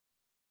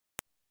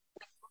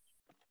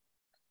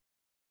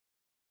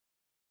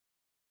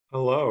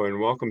Hello, and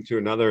welcome to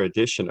another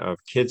edition of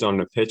Kids on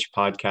the Pitch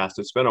podcast.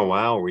 It's been a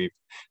while. We've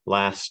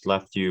last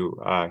left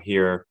you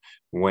here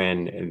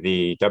when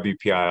the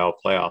WPIAL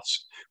playoffs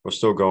were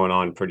still going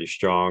on pretty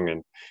strong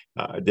and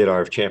did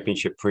our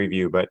championship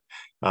preview. But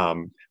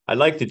I'd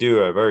like to do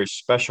a very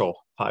special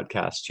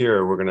podcast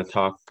here. We're going to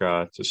talk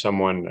to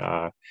someone,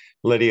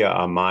 Lydia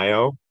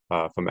Amayo,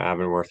 from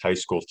Avonworth High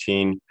School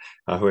teen,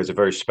 who has a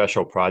very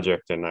special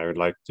project, and I would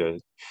like to,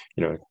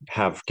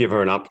 have give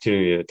her an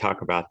opportunity to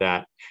talk about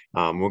that.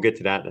 We'll get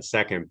to that in a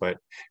second, but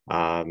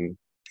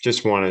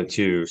just wanted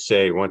to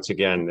say once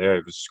again,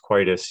 it was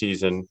quite a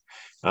season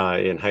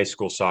in high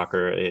school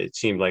soccer. It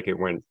seemed like it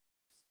went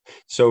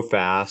so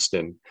fast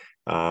and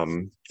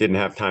didn't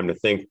have time to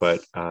think.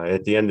 But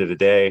at the end of the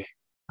day,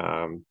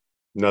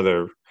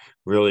 another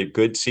really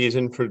good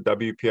season for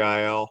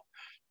WPIL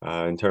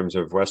in terms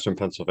of Western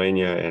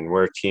Pennsylvania and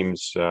where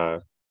teams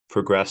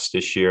progressed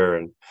this year.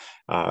 And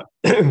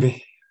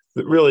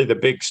really, the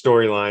big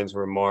storylines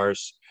were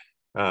Mars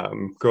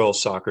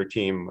girls soccer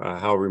team,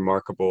 how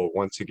remarkable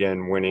once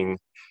again winning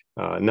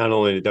not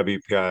only the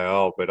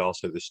WPIL but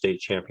also the state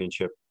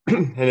championship.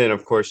 And then,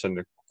 of course, on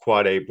the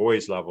Quad A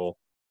boys level,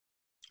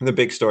 the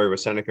big story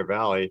was Seneca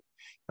Valley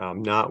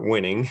not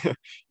winning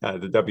the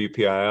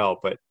WPIL,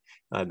 but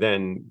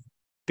then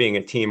being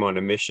a team on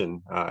a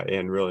mission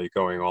and really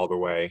going all the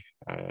way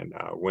and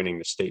winning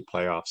the state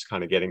playoffs,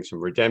 kind of getting some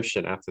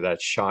redemption after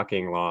that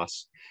shocking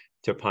loss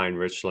to Pine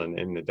Richland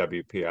in the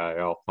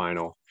WPIL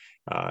final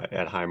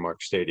at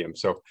Highmark Stadium.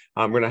 So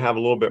I'm going to have a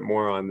little bit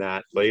more on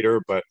that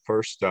later, but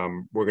first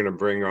we're going to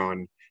bring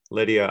on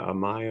Lydia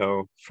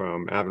Amayo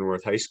from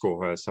Avonworth High School,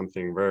 who has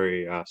something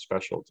very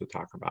special to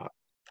talk about.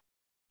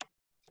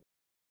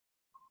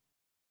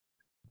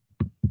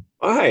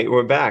 All right,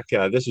 we're back.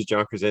 This is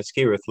John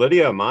Krasinski with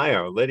Lydia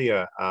Amayo.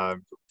 Lydia,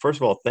 first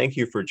of all, thank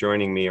you for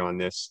joining me on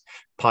this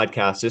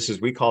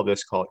podcast. We call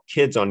this called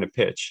Kids on the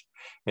Pitch.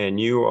 And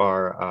you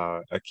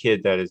are a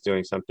kid that is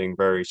doing something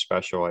very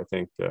special, I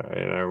think,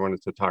 and I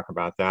wanted to talk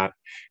about that.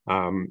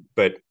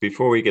 But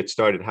before we get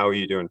started, how are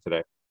you doing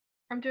today?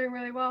 I'm doing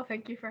really well.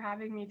 Thank you for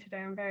having me today.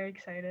 I'm very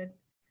excited.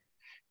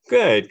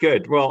 Good,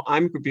 good. Well,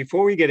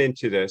 before we get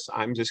into this,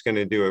 I'm just going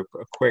to do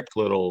a quick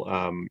little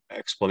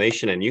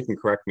explanation, and you can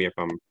correct me if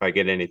I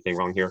get anything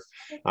wrong here.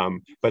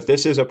 But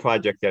this is a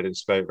project that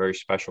is very, very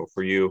special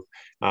for you,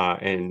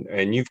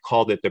 and you've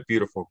called it the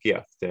beautiful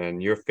gift.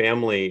 And your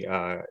family,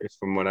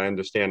 from what I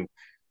understand,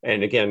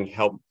 and again,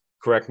 help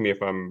correct me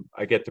if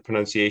I get the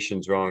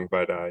pronunciations wrong,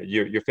 but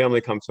your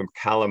family comes from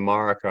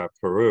Calamarca,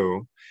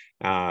 Peru.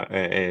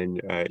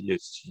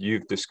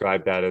 You've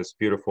described that as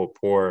beautiful,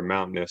 poor,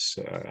 mountainous,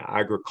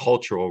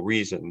 agricultural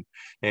reason.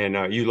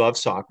 And you love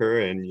soccer,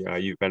 and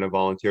you've been a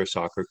volunteer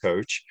soccer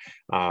coach.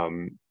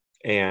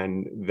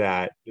 And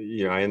that,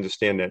 I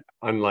understand that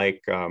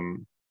unlike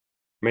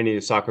many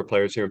of the soccer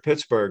players here in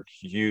Pittsburgh,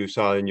 you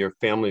saw in your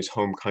family's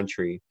home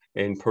country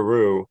in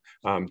Peru,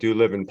 do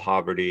live in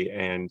poverty,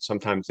 and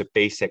sometimes the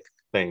basic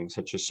things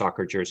such as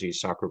soccer jerseys,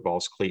 soccer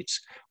balls, cleats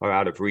are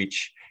out of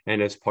reach.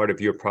 And as part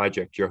of your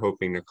project, you're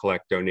hoping to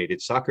collect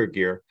donated soccer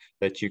gear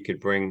that you could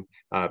bring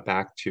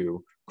back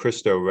to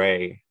Cristo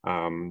Rey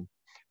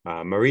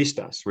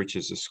Maristas, which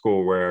is a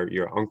school where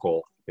your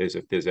uncle is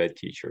a phys ed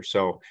teacher.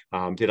 So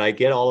did I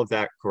get all of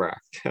that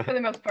correct? For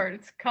the most part,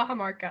 it's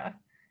Cajamarca.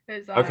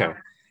 Is Okay.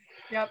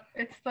 Yep,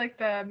 it's like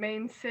the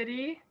main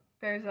city.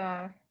 There's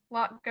a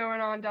lot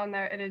going on down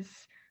there. It is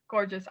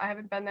gorgeous. I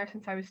haven't been there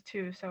since I was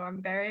 2, so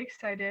I'm very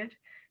excited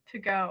to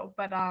go.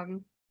 But a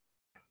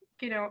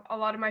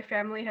lot of my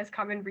family has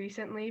come in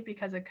recently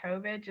because of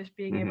COVID, just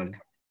being able to Mm-hmm. come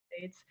to the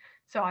States.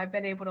 So I've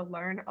been able to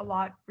learn a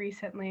lot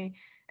recently,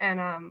 and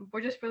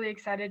we're just really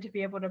excited to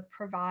be able to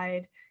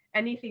provide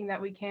anything that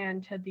we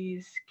can to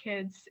these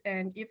kids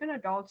and even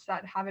adults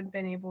that haven't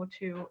been able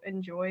to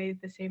enjoy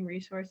the same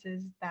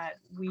resources that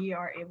we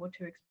are able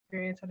to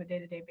experience on a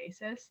day-to-day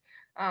basis.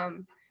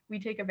 We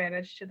take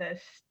advantage to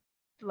this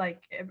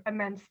like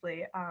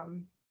immensely,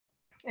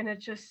 and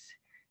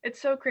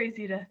it's so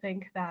crazy to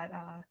think that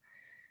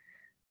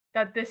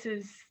that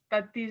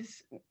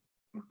these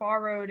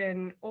borrowed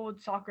and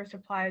old soccer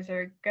supplies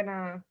are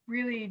gonna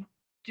really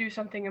do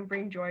something and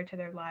bring joy to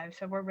their lives.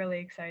 So we're really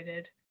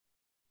excited.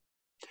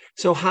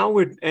 So how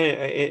would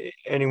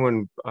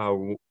anyone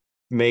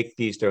make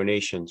these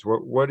donations?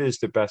 What is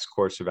the best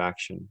course of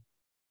action?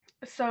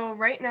 So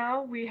right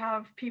now we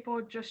have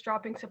people just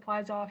dropping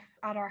supplies off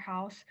at our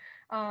house,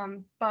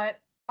 but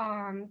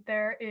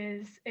there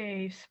is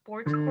a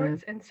sports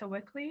courts in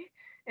Sewickley,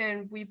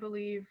 and we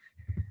believe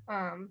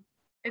um,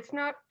 it's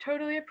not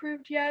totally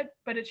approved yet,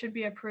 but it should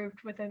be approved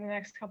within the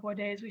next couple of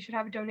days. We should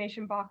have a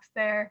donation box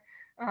there.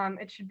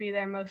 It should be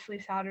there mostly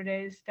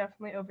Saturdays,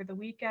 definitely over the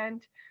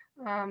weekend.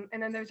 And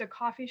then there's a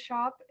coffee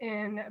shop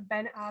in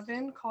Ben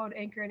Avon called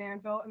Anchor and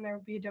Anvil, and there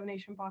will be a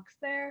donation box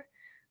there.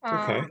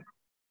 Okay.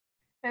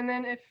 And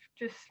then if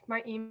just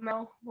my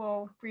email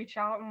will reach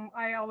out, and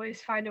I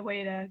always find a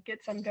way to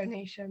get some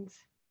donations.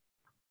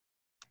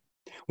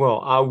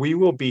 Well, we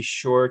will be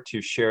sure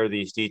to share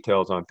these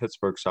details on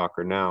Pittsburgh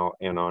Soccer Now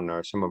and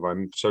on some of our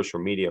social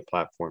media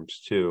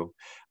platforms too.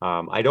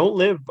 I don't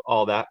live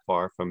all that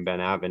far from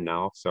Ben Avon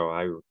now,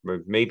 so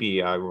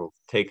maybe I will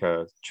take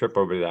a trip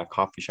over to that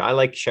coffee shop. I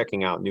like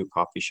checking out new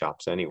coffee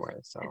shops anyway.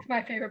 So It's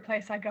my favorite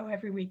place. I go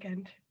every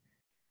weekend.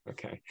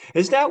 okay,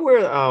 is that where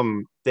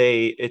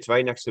it's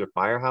right next to the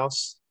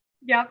firehouse?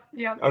 Yep,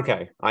 yep.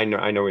 Okay, I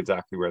know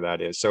exactly where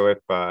that is. So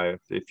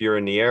if you're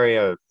in the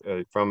area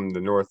from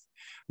the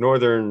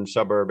northern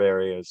suburb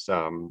areas,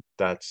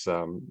 that's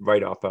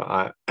right off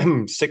of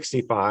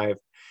 65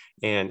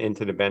 and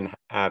into the Ben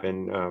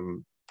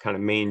Avon kind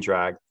of main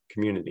drag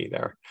community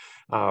there.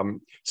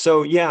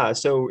 So yeah,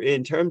 so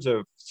in terms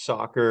of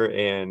soccer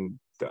and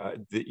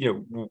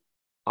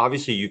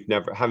obviously you've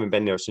never haven't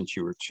been there since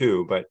you were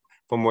two, but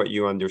from what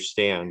you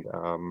understand,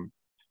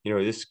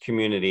 this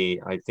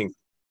community, I think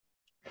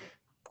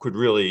could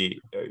really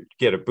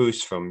get a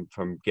boost from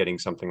getting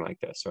something like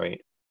this, right?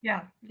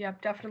 Yeah,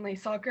 yep, definitely.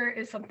 Soccer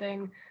is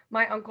something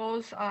my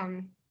uncles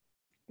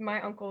my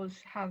uncles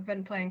have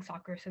been playing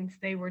soccer since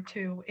they were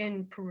two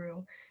in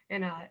Peru,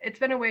 and it's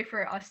been a way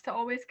for us to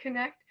always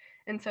connect.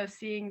 And so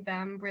seeing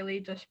them really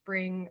just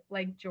bring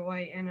like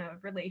joy in a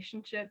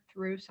relationship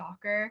through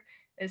soccer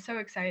is so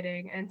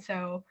exciting. And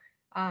so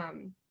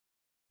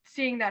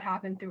seeing that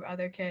happen through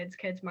other kids,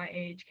 kids my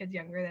age, kids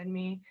younger than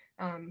me,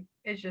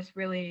 is just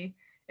really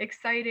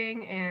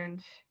exciting.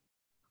 And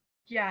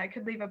yeah, it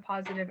could leave a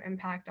positive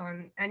impact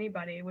on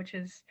anybody, which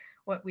is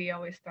what we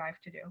always strive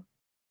to do.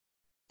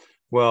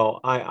 Well,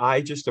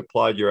 I just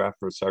applaud your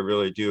efforts. I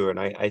really do. And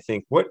I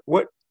think what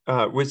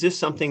was this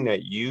something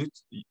that you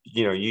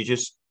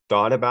just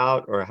thought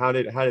about, or how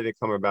did it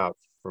come about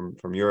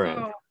from your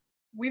end? So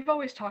we've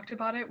always talked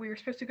about it. We were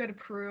supposed to go to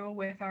Peru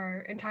with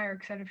our entire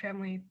extended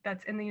family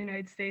that's in the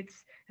United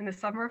States in the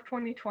summer of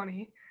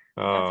 2020.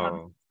 That's how that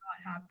Oh,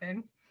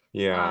 happened.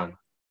 yeah. Um,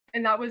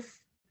 and that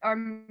was our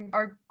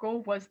our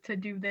goal was to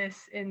do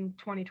this in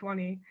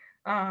 2020.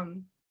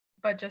 Um,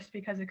 but just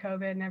because of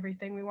COVID and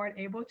everything, we weren't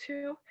able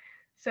to.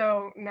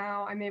 So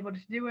now I'm able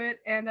to do it,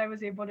 and I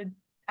was able to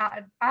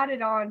add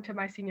it on to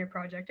my senior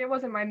project. It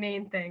wasn't my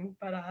main thing,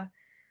 but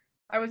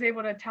I was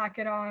able to tack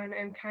it on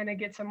and kind of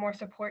get some more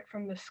support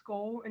from the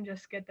school and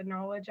just get the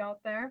knowledge out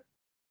there.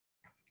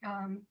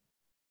 Um,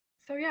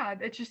 so yeah,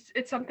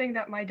 it's something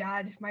that my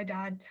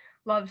dad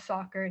loves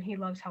soccer and he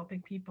loves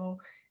helping people,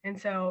 and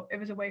so it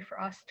was a way for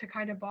us to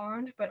kind of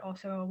bond, but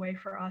also a way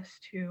for us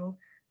to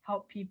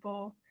help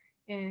people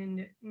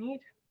in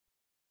need.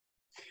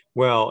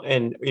 Well,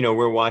 and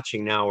we're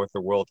watching now with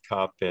the World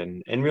Cup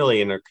and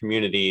really in our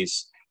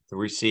communities,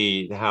 we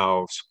see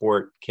how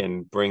sport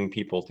can bring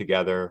people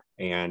together,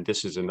 and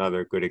this is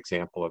another good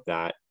example of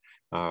that.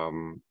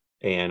 Um,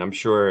 and I'm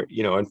sure,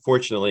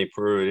 unfortunately,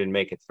 Peru didn't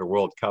make it to the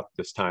World Cup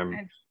this time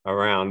And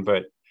around,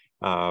 but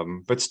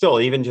still,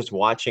 even just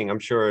watching, I'm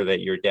sure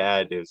that your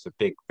dad is a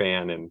big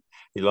fan and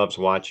he loves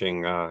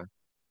watching,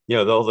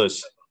 all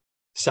those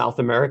South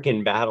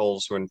American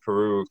battles when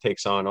Peru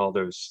takes on all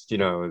those,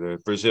 the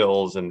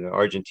Brazils and the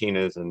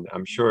Argentinas, and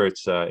I'm sure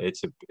it's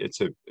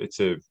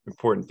a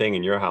important thing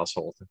in your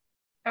household.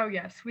 oh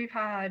yes, we've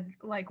had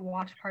like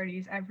watch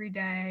parties every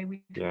day.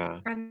 We Yeah.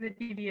 turn the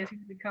TV as soon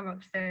as we come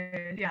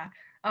upstairs. Yeah,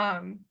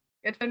 um,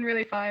 it's been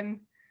really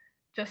fun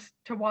just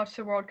to watch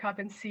the World Cup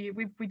and see.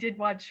 We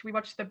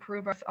watched the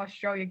Peru versus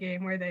Australia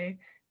game where they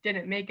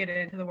didn't make it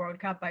into the World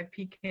Cup by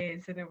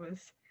PKs, and it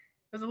was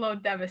a little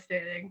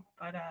devastating.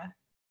 But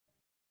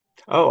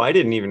Oh, I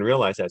didn't even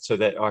realize that. So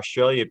that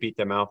Australia beat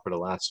them out for the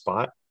last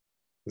spot.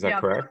 Is that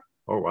yeah, correct?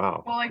 Oh,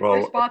 wow. well, like the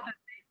Well, spot that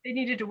they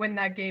needed to win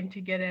that game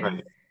to get in,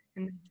 right.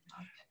 and so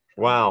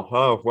Wow.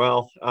 Oh,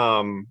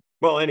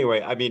 well,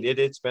 anyway, I mean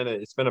it's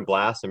been a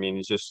blast. I mean,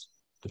 it's just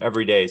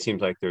every day it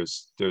seems like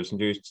there's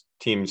new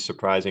teams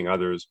surprising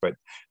others, but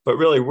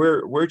really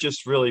we're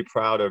just really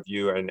proud of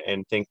you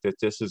and think that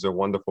this is a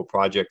wonderful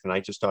project. And I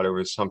just thought it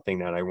was something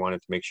that I wanted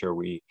to make sure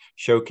we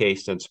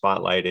showcased and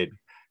spotlighted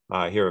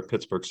here at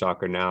Pittsburgh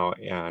Soccer Now.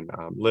 And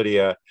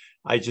Lydia,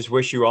 I just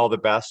wish you all the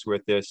best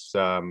with this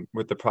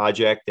with the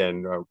project,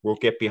 and we'll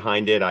get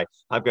behind it.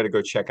 I've got to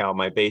go check out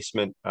my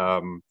basement.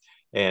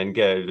 And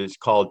get it's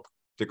called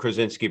the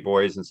Krasinski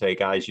boys and say,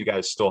 guys, you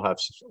guys still have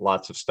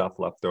lots of stuff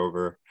left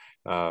over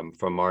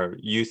from our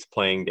youth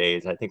playing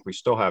days. I think we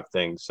still have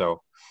things.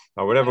 So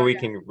whatever oh we yeah,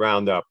 can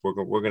round up,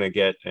 we're gonna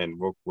get, and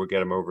we'll get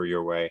them over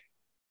your way.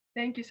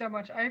 thank you so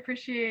much. I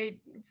appreciate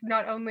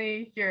not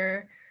only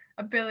your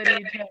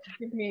ability to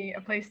give me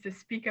a place to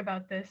speak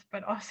about this,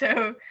 but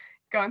also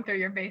gone through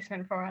your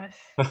basement for us.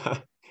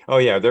 Oh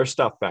yeah, there's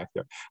stuff back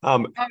there.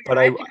 Oh But yeah,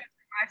 I have to go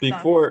through my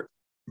stuff.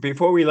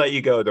 before we let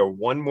you go, though,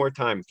 one more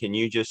time, can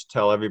you just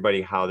tell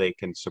everybody how they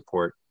can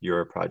support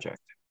your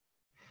project?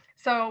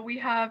 So we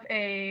have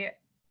a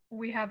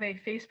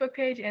Facebook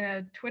page and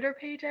a Twitter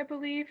page, I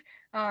believe.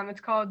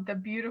 It's called The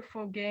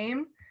Beautiful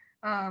Game.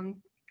 Um,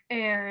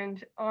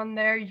 and on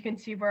there you can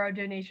see where our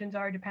donations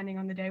are depending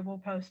on the day we'll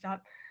post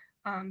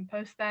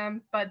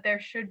them. But there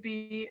should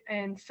be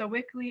in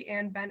Sewickley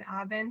and Ben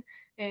Avon.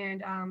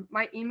 And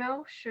my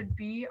email should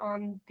be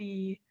on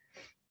the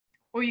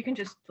or you can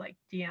just like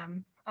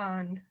DM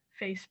on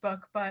Facebook,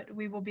 but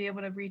we will be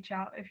able to reach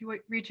out. If you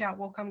reach out,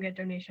 we'll come get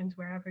donations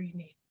wherever you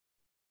need.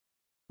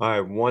 All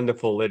right,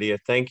 wonderful, Lydia.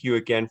 Thank you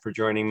again for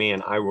joining me.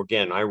 And I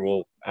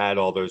will add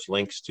all those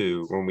links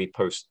to when we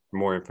post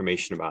more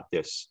information about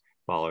this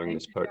following Thank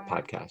this you so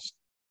much. podcast.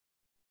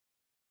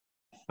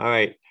 All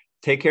right.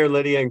 Take care,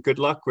 Lydia, and good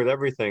luck with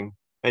everything.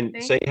 And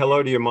Thank say you.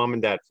 hello to your mom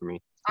and dad for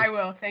me. I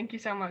will. Thank you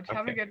so much.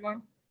 Have a Okay. good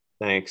one.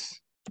 Thanks.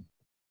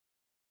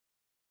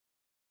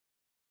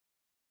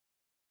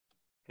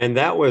 And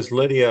that was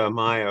Lydia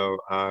Amayo.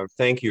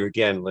 Thank you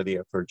again,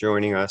 Lydia, for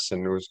joining us.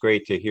 And it was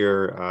great to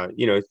hear,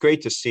 it's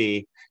great to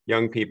see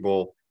young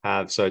people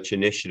have such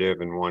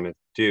initiative and want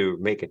to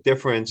make a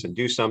difference and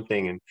do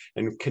something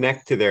and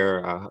connect to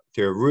their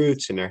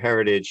roots and their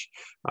heritage.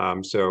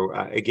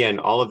 Again,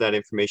 all of that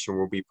information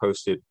will be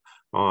posted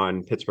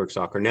on Pittsburgh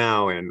Soccer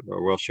Now, and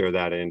we'll share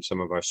that in some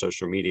of our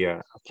social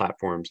media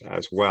platforms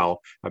as well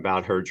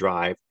about her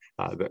drive,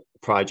 the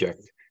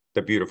project,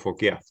 The Beautiful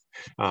Gift.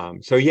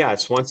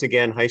 Yes, once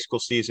again, high school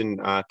season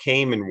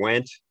came and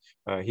went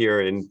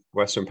here in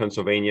Western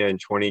Pennsylvania in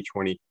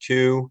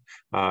 2022.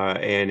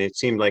 And it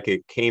seemed like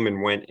it came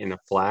and went in a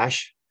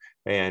flash.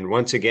 And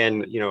once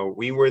again,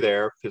 we were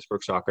there,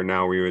 Pittsburgh Soccer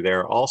Now, we were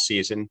there all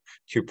season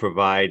to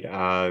provide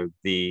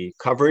the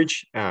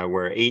coverage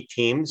where 8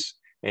 teams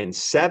and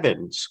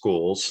 7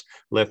 schools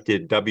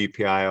lifted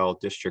WPIAL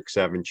District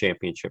 7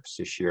 championships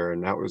this year.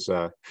 And that was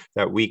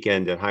that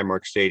weekend at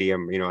Highmark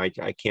Stadium.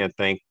 I can't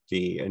thank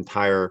the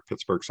entire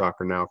Pittsburgh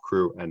Soccer Now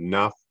crew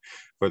enough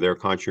for their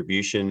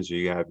contributions.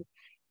 You have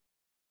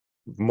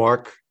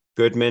Mark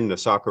Goodman, the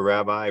soccer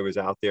rabbi, was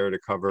out there to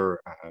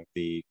cover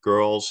the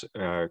girls'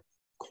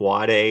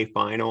 Quad A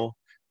final.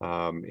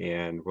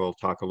 And we'll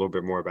talk a little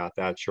bit more about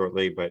that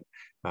shortly. But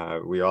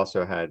we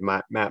also had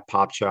Matt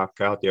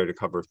Popchuk out there to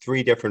cover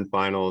 3 different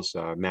finals.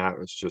 Matt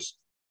was just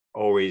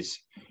always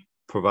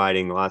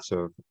providing lots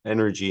of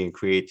energy and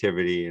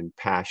creativity and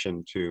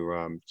passion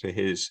to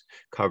his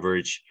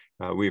coverage.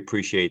 We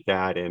appreciate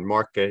that. And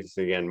Mark,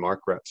 again,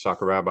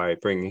 Soccer Rabbi,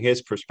 bringing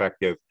his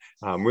perspective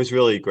was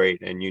really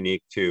great and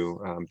unique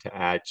to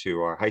add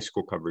to our high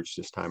school coverage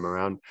this time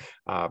around.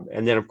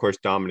 And then, of course,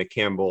 Dominic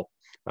Campbell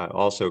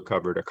also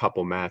covered a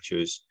couple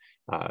matches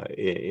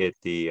at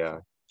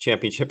the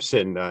championships.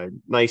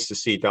 And nice to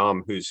see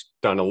Dom, who's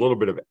done a little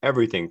bit of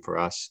everything for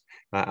us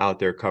out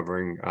there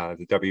covering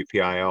the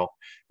WPIL.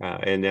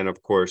 And then,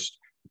 of course,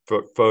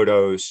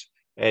 photos,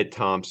 Ed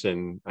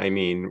Thompson. I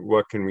mean,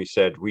 what can we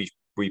say?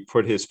 We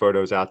put his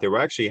photos out there. We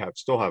actually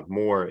still have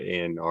more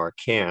in our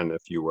can,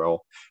 if you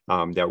will,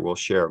 that we'll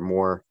share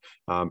more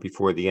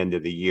before the end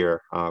of the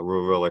year.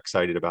 We're real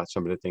excited about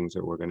some of the things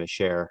that we're going to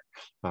share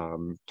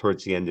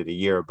towards the end of the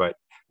year. But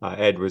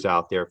Ed was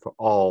out there for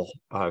all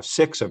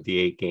 6 of the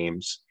 8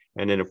 games.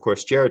 And then, of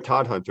course, Jared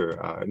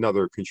Toddhunter,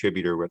 another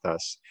contributor with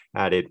us,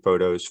 added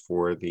photos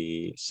for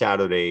the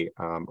Saturday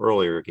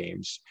earlier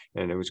games.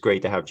 And it was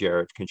great to have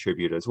Jared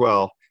contribute as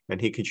well. And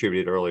he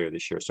contributed earlier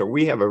this year. So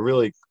we have a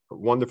really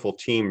wonderful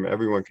team.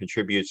 Everyone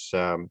contributes.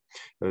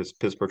 There's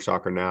Pittsburgh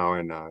Soccer Now.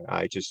 And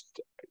I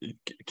just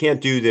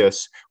can't do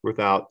this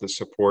without the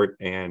support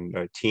and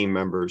team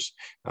members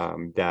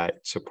that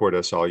support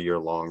us all year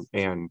long.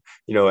 And,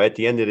 at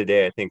the end of the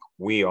day, I think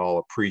we all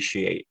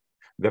appreciate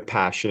the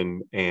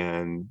passion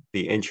and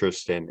the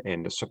interest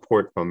and the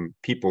support from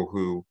people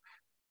who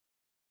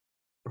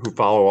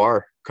follow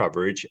our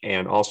coverage,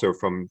 and also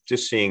from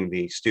just seeing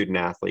the student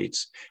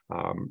athletes,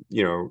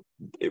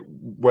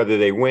 whether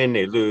they win,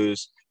 they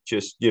lose,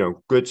 just,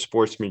 good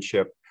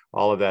sportsmanship,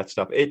 all of that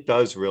stuff. It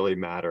does really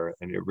matter.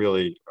 And it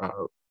really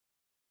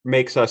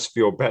makes us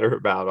feel better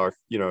about our,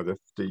 the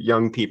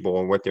young people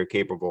and what they're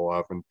capable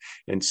of,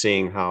 and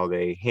seeing how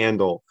they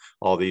handle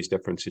all these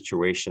different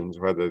situations,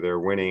 whether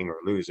they're winning or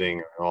losing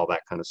or all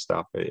that kind of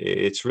stuff.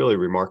 It's really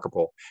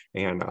remarkable.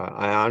 And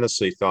I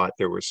honestly thought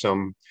there were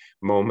some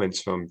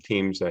moments from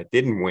teams that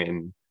didn't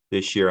win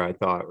this year. I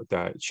thought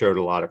that showed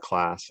a lot of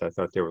class. I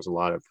thought there was a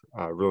lot of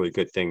really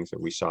good things that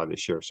we saw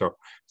this year. So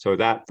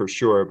that for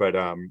sure.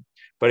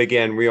 But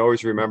again, we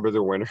always remember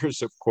the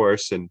winners, of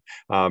course. And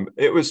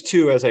it was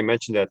 2, as I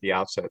mentioned at the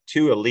outset,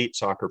 2 elite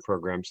soccer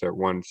programs that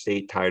won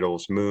state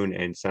titles, Moon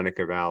and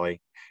Seneca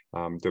Valley.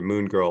 The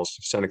Moon girls,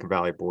 Seneca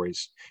Valley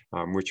boys,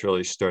 which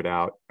really stood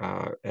out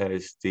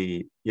as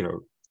the,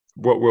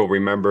 what we'll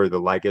remember the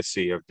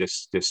legacy of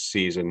this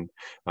season.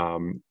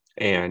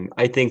 And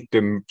I think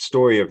the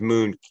story of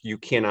Moon, you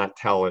cannot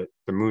tell it,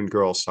 the Moon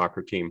girls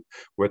soccer team,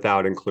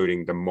 without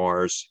including the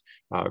Mars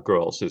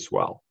girls as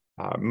well.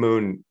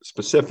 Moon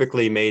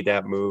specifically made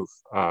that move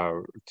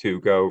to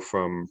go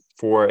from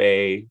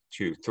 4A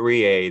to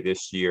 3A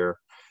this year,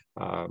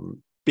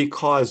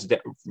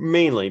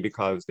 mainly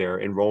because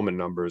their enrollment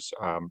numbers,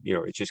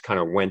 it just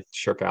kind of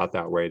shook out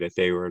that way, that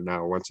they were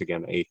now once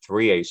again a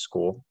 3A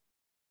school.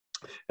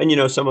 And,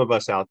 some of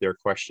us out there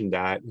questioned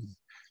that.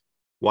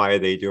 Why are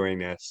they doing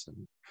this?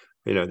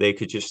 And, they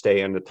could just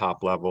stay on the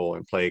top level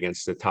and play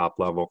against the top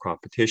level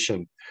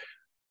competition.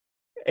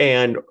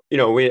 And,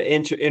 we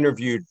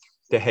interviewed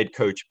the head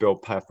coach Bill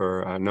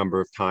Peffer a number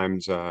of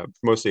times,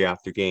 mostly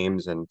after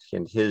games, and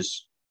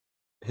his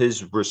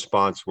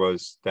response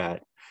was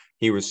that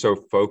he was so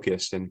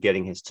focused and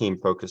getting his team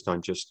focused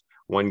on just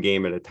one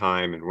game at a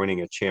time and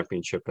winning a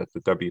championship at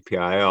the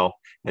WPIAL,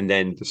 and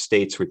then the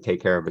states would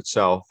take care of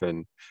itself.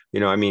 And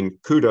I mean,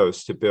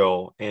 kudos to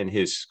Bill and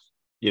his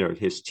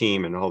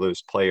team and all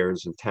those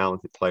players and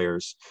talented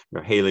players.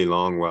 Haley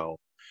Longwell,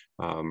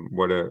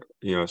 what a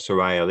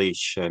Soraya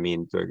Leash. I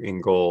mean,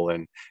 in goal,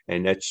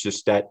 and that's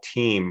just that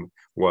team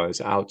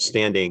was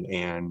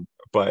outstanding.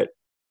 But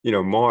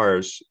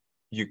Mars,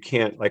 you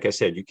can't, like I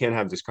said, you can't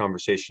have this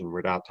conversation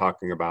without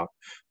talking about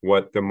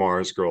what the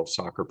Mars girls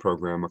soccer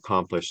program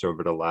accomplished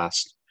over the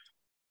last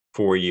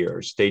 4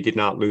 years. They did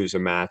not lose a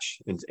match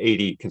in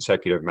 80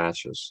 consecutive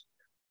matches.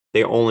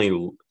 They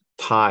only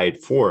tied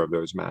 4 of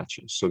those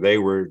matches. So they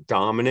were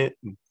dominant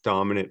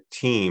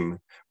team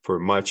for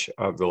much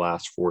of the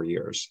last 4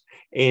 years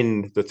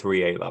in the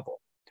 3A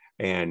level.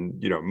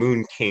 And,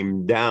 Moon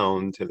came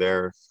down to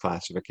their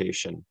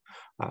classification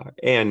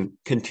and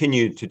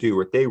continued to do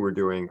what they were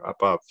doing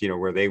above,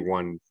 where they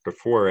won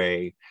before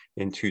A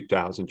in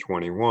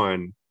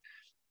 2021.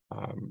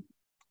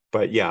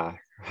 But yeah,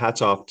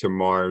 hats off to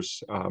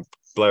Mars,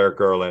 Blair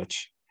Gerlich,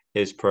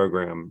 his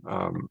program.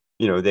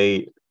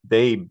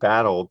 They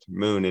battled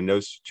Moon in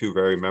those 2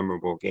 very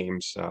memorable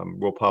games.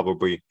 We'll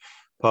probably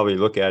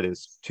look at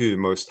as 2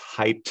 most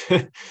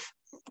hyped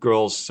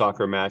girls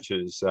soccer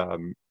matches,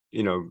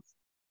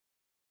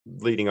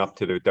 leading up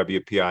to the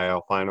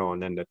WPIAL final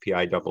and then the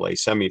PIAA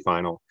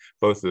semifinal,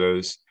 both of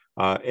those.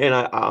 And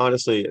I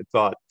honestly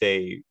thought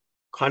they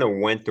kind of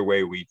went the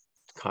way we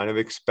kind of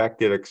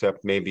expected,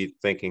 except maybe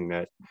thinking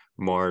that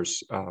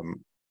Mars,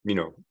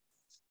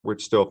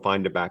 would still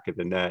find the back of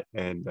the net,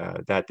 and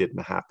that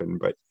didn't happen.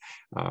 But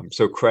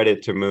so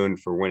credit to Moon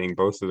for winning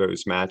both of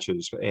those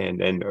matches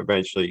and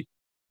eventually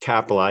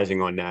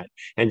capitalizing on that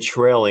and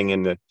trailing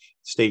in the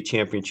state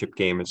championship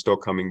game and still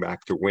coming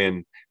back to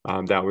win.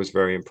 That was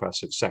very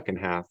impressive second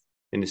half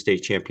in the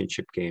state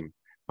championship game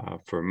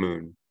for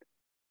Moon.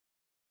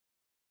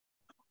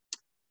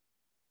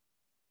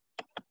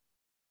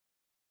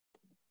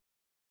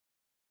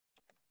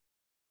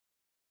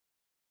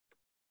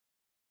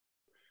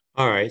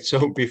 All right.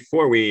 So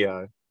before we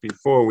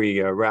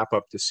wrap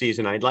up the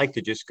season, I'd like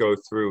to just go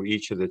through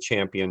each of the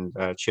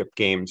championship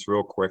games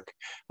real quick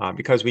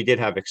because we did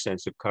have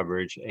extensive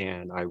coverage,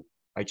 and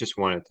I just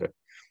wanted to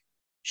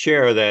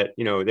share that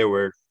there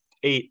were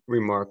 8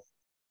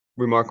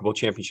 remarkable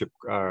championship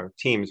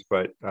teams,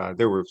 but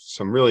there were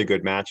some really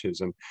good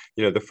matches. And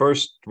the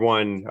first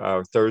one,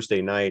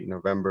 Thursday night,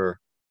 November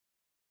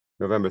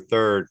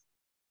 3rd,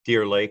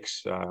 Deer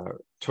Lakes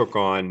took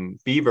on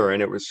Beaver,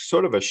 and it was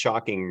sort of a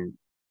shocking,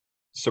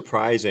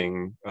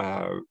 surprising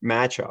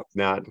matchup.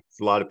 Now,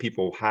 a lot of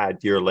people had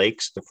Deer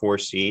Lakes, the 4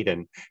 seed,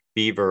 and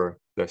Beaver,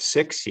 the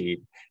 6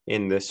 seed,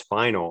 in this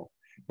final,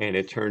 and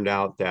it turned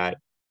out that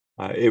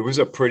it was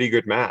a pretty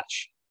good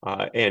match.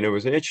 And it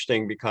was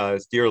interesting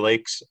because Deer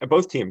Lakes,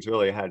 both teams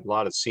really had a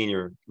lot of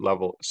seniors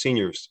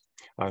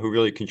who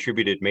really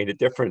contributed, made a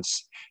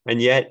difference.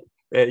 And yet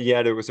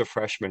it was a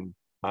freshman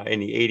in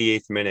the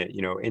 88th minute,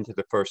 into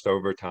the first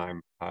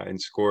overtime,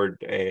 and scored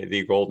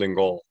the golden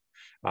goal.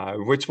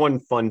 Which one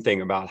fun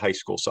thing about high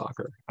school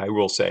soccer, I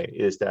will say,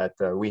 is that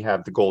we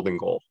have the golden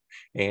goal,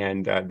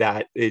 and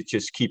that it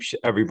just keeps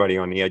everybody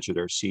on the edge of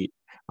their seat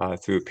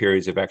through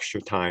periods of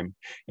extra time.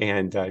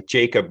 And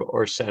Jacob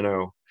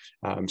Orseno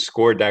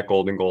scored that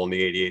golden goal in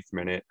the 88th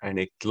minute, and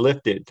it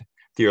lifted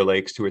Deer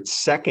Lakes to its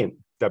second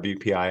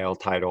WPIAL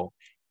title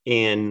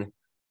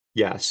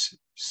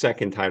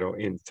second title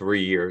in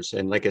 3 years.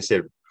 And like I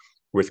said,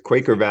 with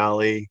Quaker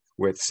Valley,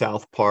 with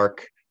South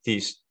Park,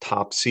 these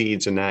top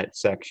seeds in that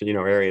section,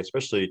 area,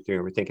 especially,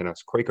 we're thinking of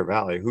Quaker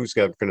Valley, who's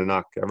ever going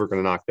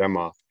to knock them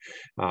off?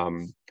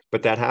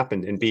 But that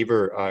happened. And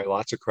Beaver,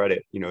 lots of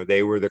credit.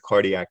 They were the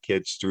cardiac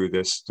kids through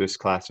this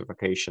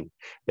classification.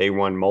 They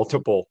won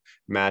multiple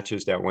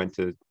matches that went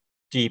to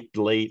deep,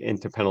 late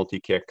into penalty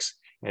kicks,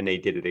 and they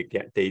did it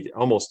again. They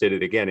almost did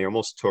it again. They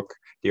almost took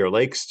Deer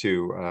Lakes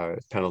to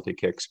penalty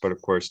kicks, but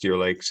of course, Deer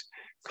Lakes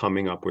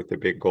coming up with the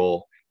big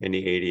goal in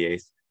the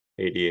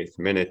 88th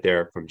minute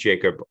there from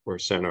Jacob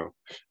Orseno.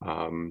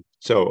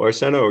 So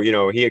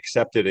Orseno, he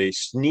accepted a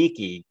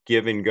sneaky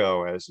give and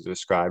go, as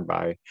described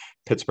by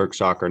Pittsburgh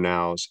Soccer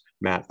Now's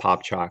Matt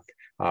Popchak,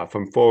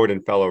 from forward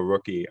and fellow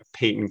rookie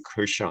Peyton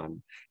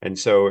Cushon. And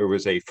so it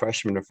was a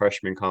freshman to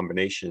freshman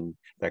combination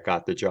that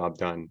got the job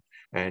done.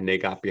 And they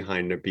got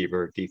behind the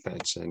Beaver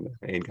defense and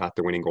got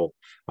the winning goal.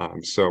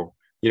 So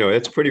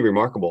it's pretty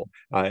remarkable.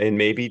 And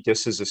maybe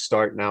this is a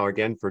start now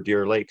again for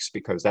Deer Lakes,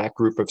 because that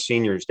group of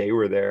seniors, they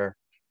were there.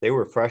 They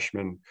were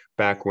freshmen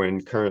back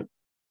when current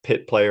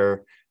Pitt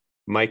player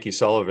Mikey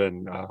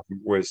Sullivan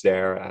was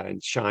there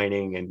and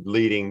shining and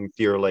leading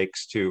Deer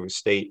Lakes to a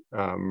state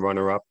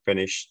runner-up,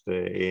 finished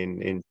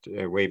in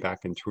way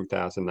back in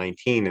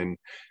 2019.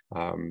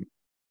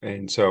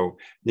 And so,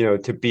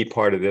 to be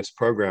part of this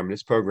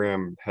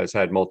program has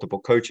had multiple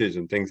coaches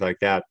and things like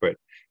that. But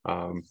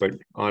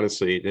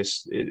honestly,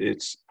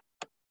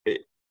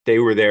 they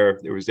were there.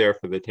 It was there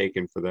for the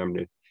taking for them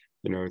to,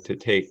 to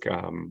take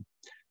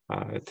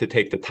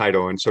the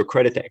title. And so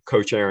credit to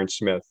Coach Aaron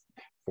Smith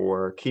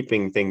for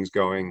keeping things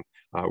going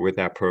with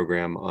that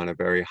program on a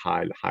very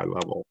high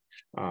level.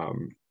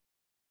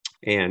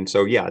 And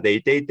so yeah,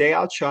 they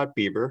outshot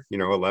Beaver,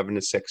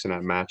 11-6 in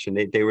that match, and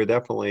they were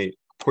definitely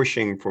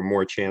pushing for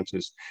more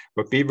chances.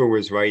 But Beaver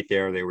was right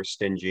there; they were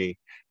stingy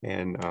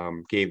and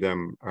gave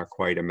them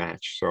quite a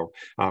match. So,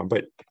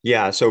 but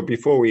yeah, so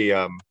before we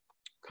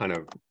kind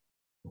of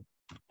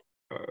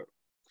uh,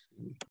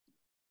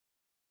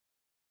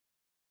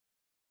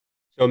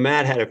 so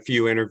Matt had a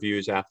few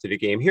interviews after the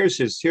game. Here's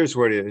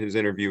what his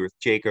interview with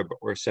Jacob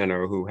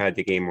Orseno, who had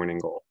the game-winning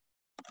goal.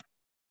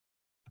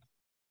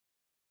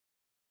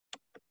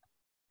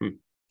 Hmm.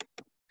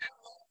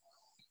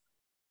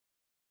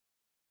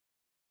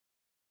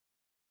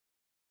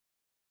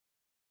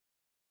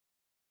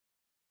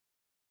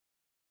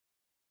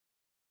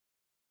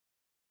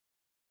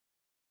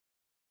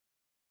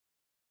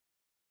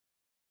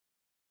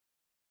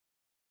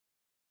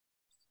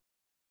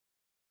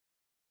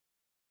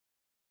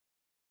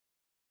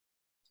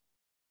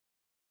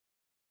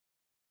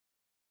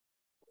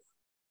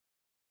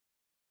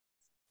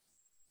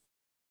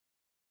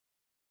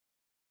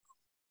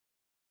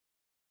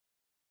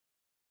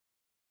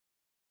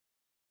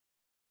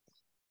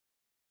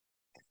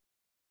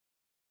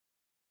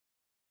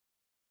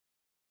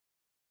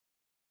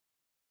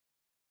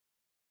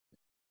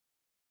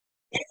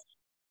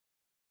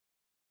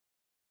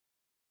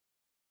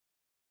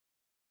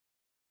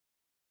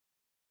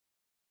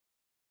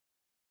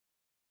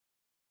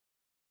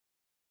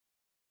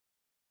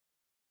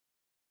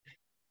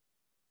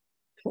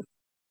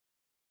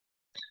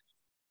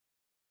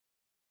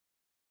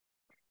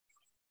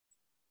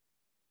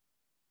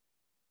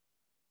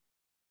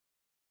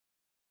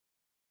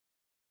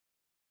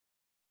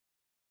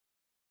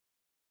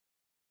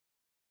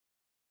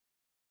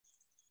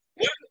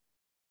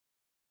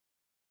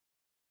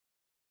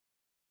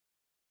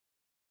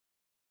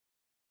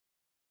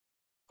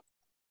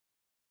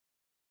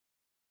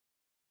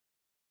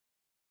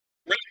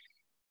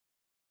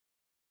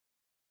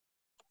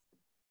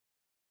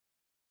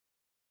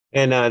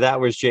 And that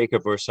was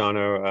Jacob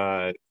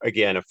Orsano,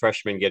 again, a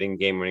freshman getting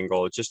game-winning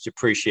goal. Just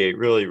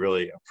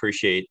really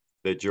appreciate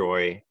the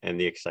joy and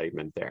the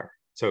excitement there.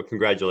 So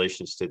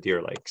congratulations to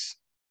Deer Lakes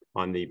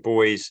on the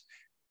boys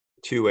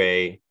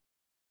 2A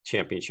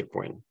championship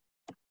win.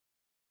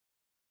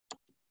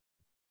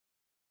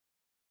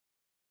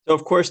 So,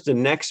 of course, the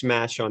next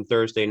match on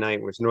Thursday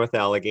night was North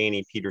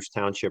Allegheny Peters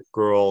Township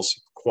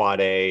girls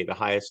quad A, the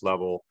highest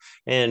level.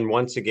 And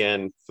once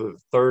again, for the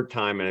third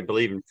time, and I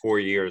believe in 4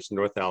 years,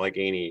 North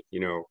Allegheny,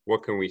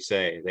 what can we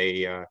say?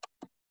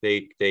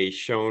 They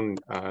shown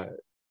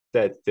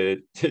that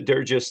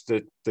they're just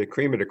the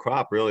cream of the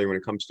crop, really, when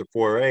it comes to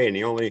 4A. And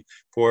the only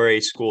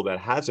 4A school that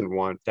hasn't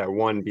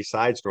won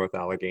besides North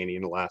Allegheny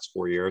in the last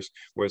 4 years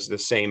was the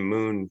same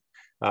Moon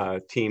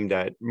team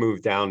that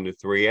moved down to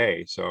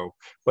 3A. So,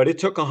 but it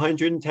took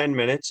 110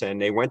 minutes,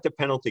 and they went to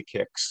penalty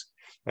kicks,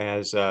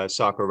 as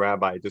Soccer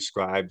Rabbi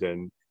described,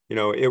 and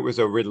it was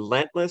a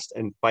relentless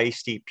and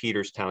feisty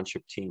Peters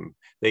Township team.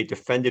 They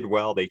defended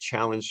well. They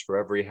challenged for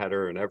every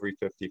header and every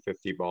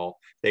 50-50 ball.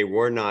 They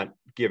were not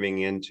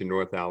giving in to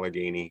North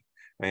Allegheny.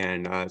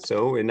 And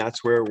and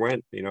that's where it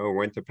went,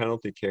 went to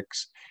penalty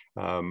kicks.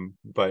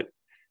 But,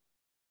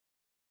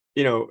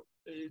 you know,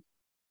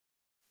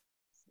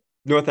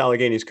 North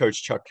Allegheny's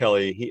coach Chuck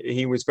Kelly,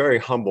 he was very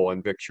humble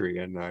in victory,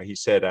 and he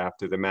said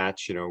after the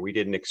match, we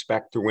didn't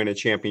expect to win a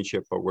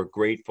championship, but we're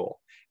grateful,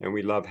 and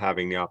we love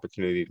having the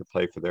opportunity to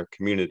play for their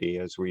community.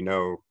 As we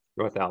know,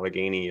 North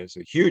Allegheny is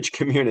a huge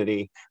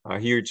community, a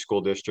huge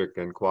school district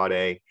in Quad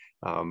A,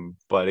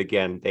 but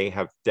again, they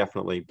have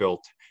definitely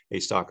built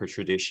a soccer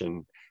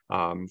tradition.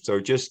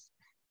 So just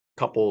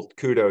couple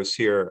kudos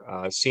here.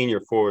 Senior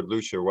forward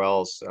Lucia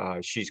Wells,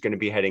 she's going to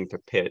be heading to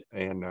Pitt,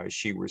 and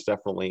she was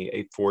definitely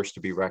a force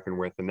to be reckoned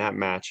with in that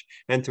match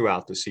and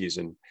throughout the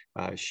season.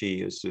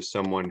 She is just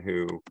someone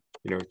who,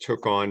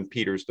 took on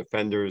Peter's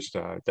defenders,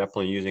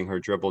 definitely using her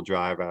dribble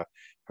drive,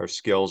 her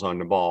skills on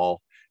the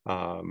ball,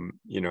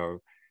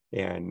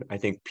 and I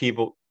think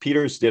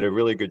Peters did a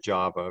really good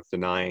job of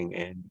denying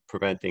and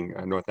preventing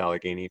North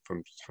Allegheny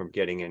from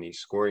getting any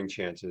scoring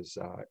chances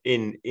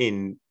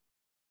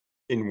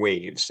in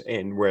waves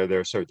and where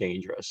they're so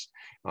dangerous.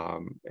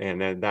 And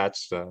then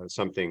that's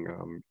something,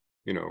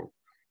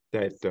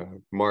 that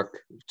Mark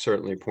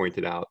certainly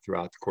pointed out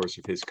throughout the course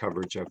of his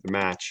coverage of the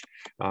match.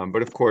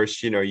 But of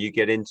course, you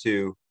get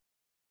into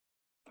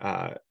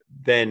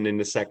then in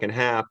the second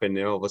half, and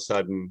then all of a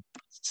sudden,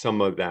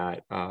 some of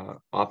that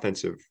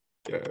offensive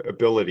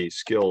ability,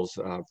 skills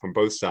from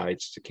both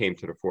sides came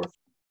to the forefront.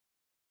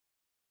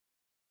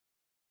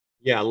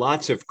 Yeah,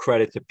 lots of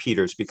credit to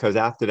Peters because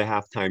after the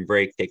halftime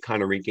break, they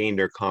kind of regained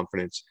their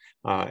confidence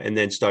and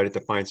then started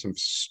to find some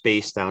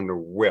space down the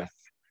width.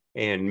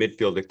 And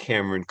midfielder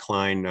Cameron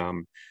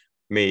Klein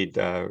made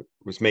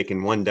was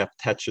making one-depth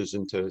touches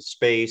into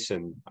space,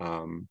 and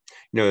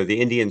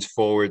the Indians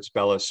forwards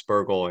Bella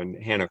Spergel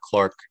and Hannah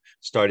Clark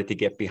started to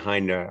get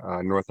behind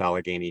the North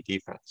Allegheny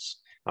defense.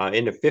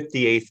 In the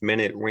 58th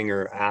minute,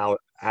 winger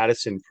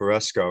Addison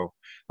Peresco,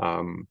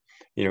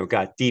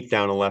 got deep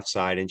down the left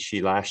side, and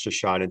she lashed a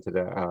shot into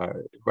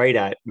the right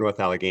at North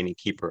Allegheny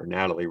keeper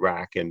Natalie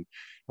Rack, and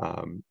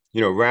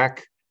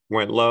Rack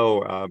went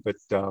low, but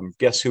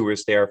guess who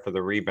was there for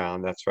the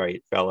rebound? That's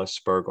right, Bella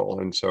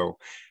Spergel. And so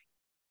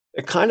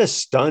it kind of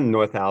stunned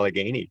North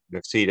Allegheny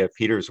to see that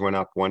Peters went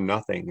up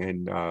 1-0.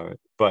 And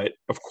but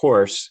of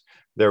course,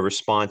 their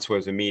response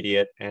was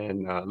immediate,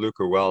 and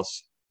Lucia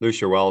Wells,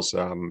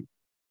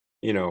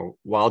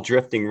 while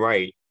drifting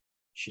right,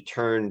 she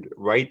turned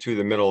right through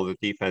the middle of the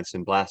defense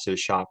and blasted a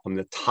shot from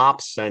the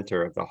top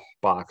center of the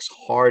box,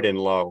 hard and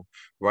low,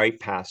 right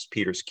past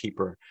Peters'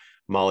 keeper,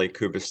 Molly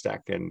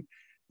Kubistek. And,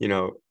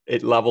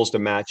 it levels the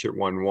match at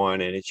 1-1.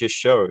 And it just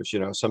shows,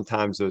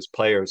 sometimes those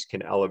players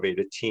can elevate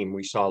a team.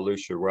 We saw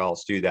Lucia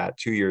Wells do that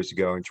 2 years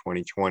ago in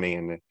 2020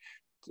 in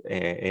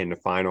the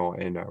final.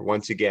 And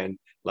once again,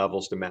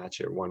 levels the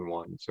match at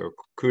 1-1. So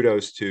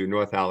kudos to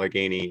North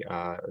Allegheny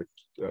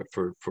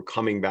for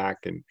coming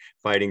back and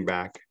fighting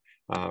back.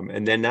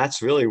 And then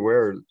that's really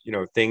where,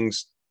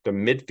 the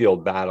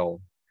midfield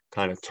battle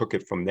kind of took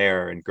it from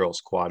there in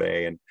girls quad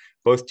A. And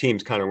both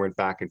teams kind of went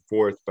back and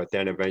forth, but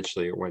then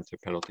eventually it went to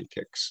penalty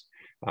kicks.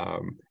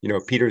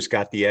 Peters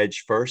got the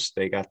edge first.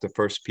 They got the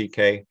first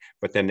PK,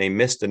 but then they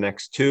missed the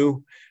next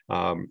two.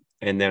 And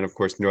then, of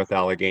course, North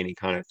Allegheny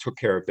kind of took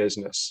care of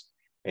business.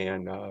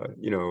 And,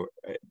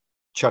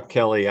 Chuck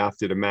Kelly,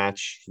 after the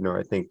match,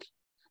 I think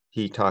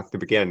he talked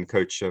again,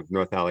 coach of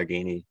North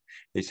Allegheny.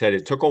 He said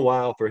it took a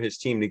while for his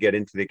team to get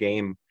into the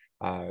game.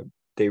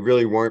 They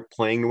really weren't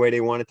playing the way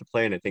they wanted to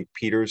play. And I think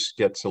Peters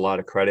gets a lot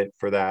of credit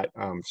for that,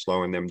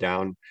 slowing them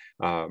down.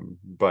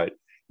 But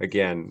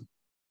again,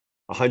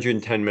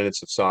 110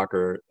 minutes of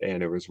soccer,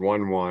 and it was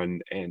 1-1,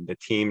 and the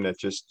team that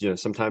just,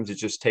 sometimes it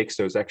just takes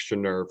those extra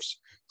nerves.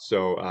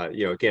 So,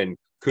 again,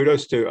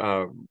 kudos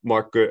to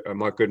Mark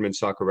Goodman,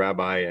 soccer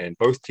rabbi, and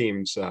both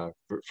teams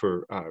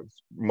for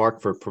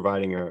Mark for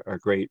providing a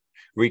great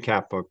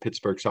recap of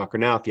Pittsburgh soccer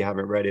now. If you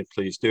haven't read it,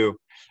 please do.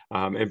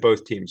 And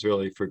both teams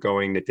really for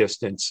going the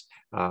distance.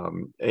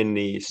 In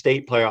the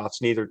state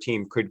playoffs, neither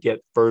team could get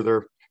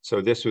further.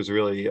 So this was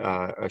really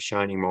a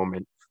shining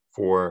moment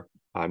for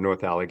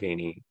North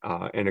Allegheny,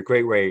 and a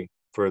great way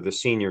for the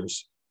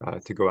seniors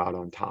to go out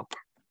on top.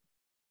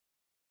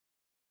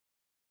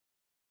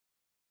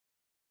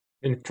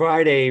 And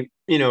Friday,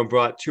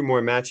 brought two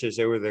more matches.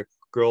 They were the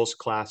girls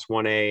class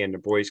 1A and the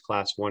boys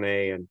class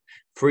 1A, and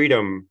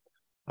Freedom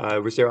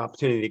was their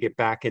opportunity to get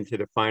back into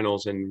the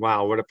finals. And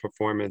wow, what a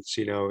performance.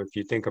 If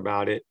you think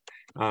about it,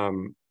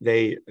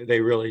 they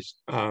really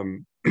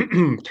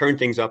turned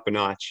things up a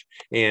notch.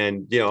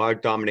 And, our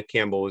Dominic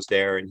Campbell was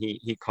there, and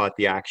he caught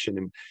the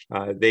action.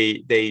 And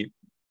they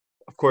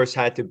of course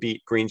had to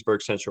beat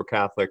Greensburg Central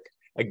Catholic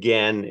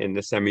again in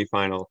the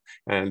semifinal.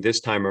 And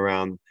this time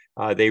around,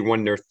 they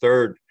won their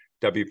third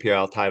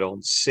WPIAL title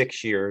in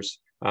 6 years.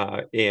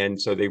 And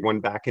so they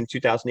won back in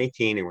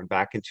 2018. They won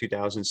back in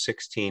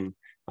 2016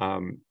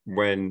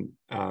 when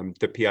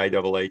the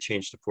PIAA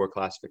changed to 4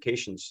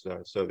 classifications.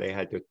 So they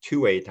had the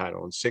 2A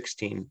title in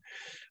 16.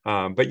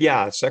 But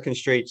yeah, second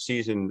straight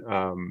season,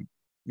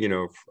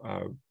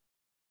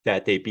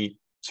 that they beat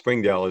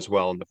Springdale as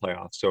well in the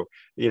playoffs. So,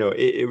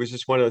 it was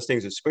just one of those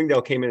things that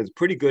Springdale came in as a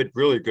pretty good,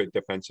 really good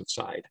defensive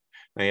side.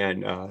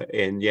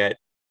 And yet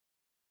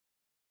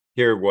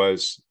here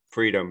was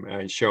Freedom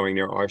showing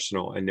their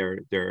arsenal and their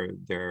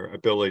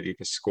ability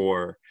to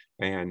score.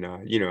 And,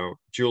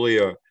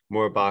 Julia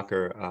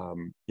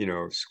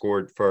Moorbacher,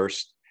 scored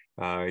first,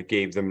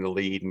 gave them the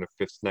lead in the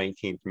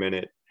 19th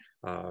minute.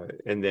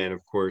 And then,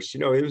 of course,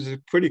 it was a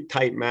pretty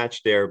tight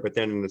match there. But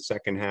then in the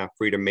second half,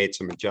 Freedom made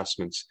some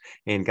adjustments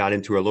and got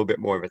into a little bit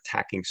more of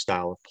attacking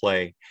style of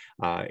play.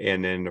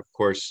 And then, of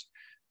course,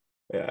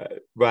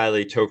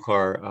 Riley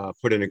Tokar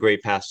put in a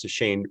great pass to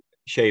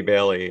Shea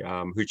Bailey,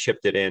 who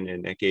chipped it in,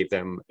 and it gave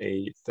them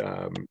a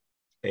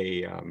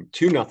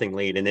 2-0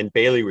 lead. And then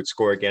Bailey would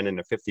score again in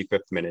the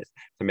 55th minute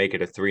to make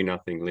it a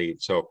 3-0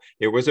 lead. So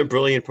it was a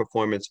brilliant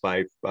performance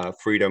by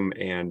Freedom,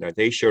 and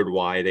they showed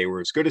why they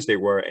were as good as they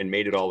were and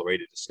made it all the way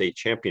to the state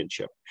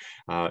championship.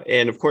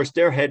 And of course,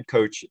 their head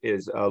coach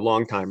is a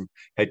longtime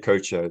head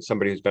coach,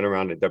 somebody who's been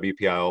around at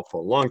WPIAL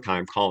for a long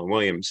time, Colin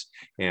Williams,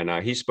 and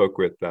he spoke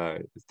with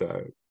Dominic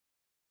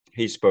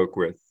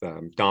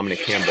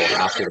Campbell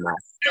after the match.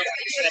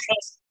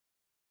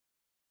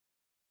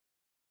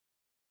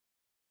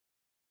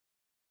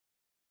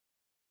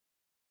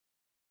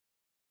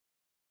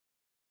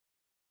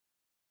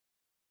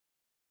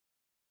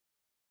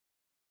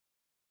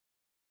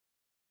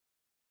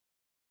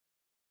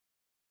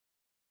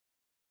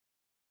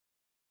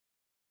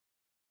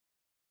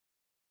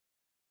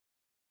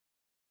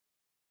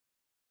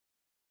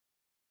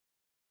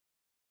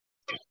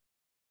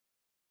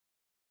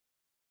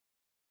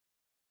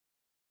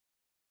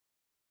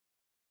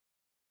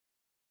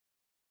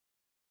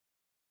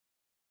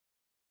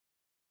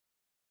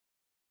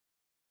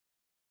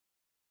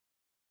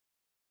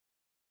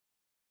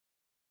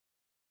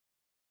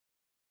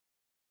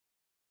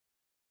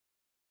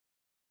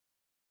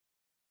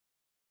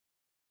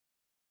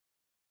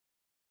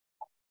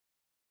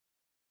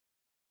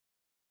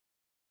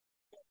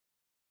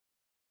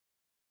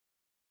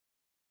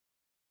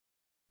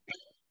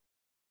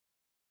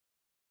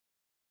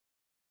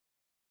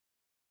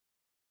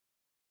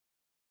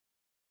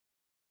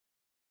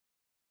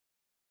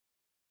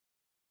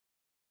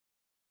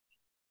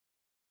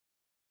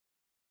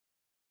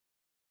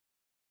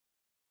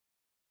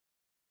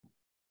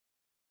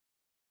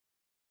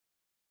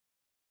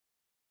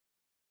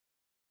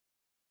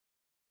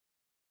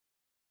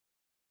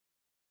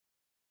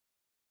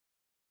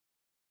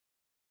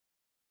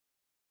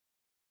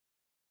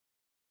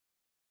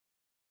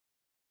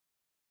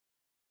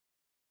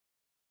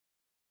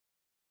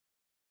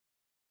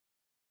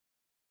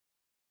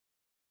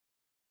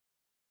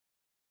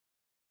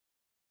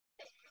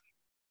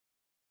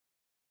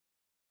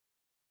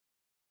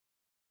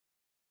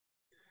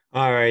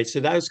 All right, so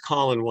that was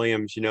Colin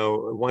Williams.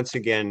 Once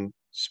again,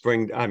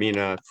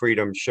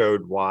 Freedom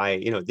showed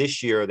why.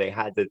 This year they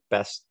had the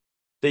best.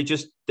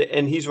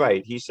 And he's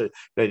right. He said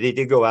that they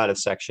did go out of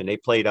section. They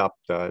played up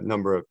the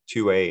number of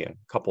 2A and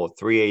a couple of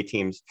 3A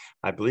teams.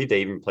 I believe they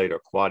even played a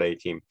quad A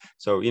team.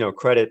 So,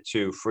 credit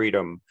to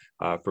Freedom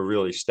for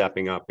really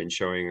stepping up and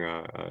showing,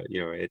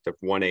 at the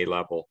 1A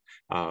level,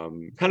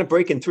 kind of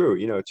breaking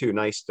through, too.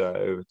 Nice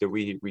that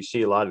we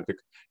see a lot of the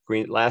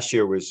green. Last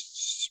year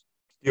was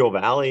Steel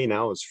Valley.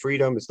 Now it's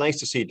Freedom. It's nice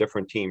to see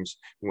different teams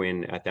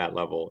win at that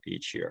level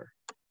each year.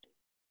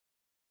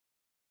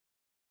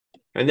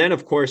 And then,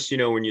 of course,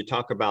 when you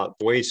talk about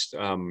boys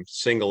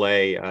single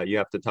A, you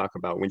have to talk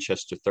about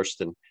Winchester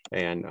Thurston.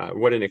 And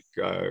what a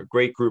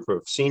great group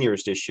of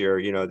seniors this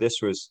year.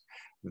 This was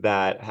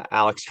that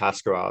Alex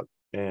Haskerout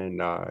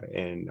and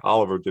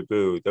Oliver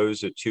DeBoo.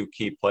 Those are two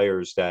key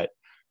players that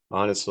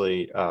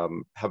honestly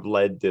have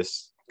led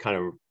this kind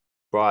of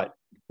brought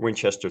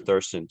Winchester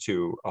Thurston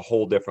to a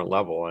whole different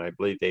level. And I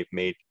believe they've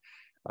made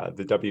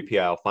the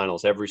WPIAL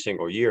finals every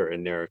single year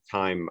in their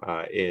time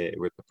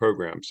with the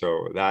program.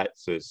 So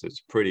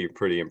it's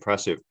pretty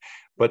impressive.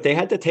 But they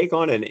had to take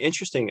on an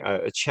interesting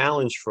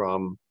challenge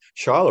from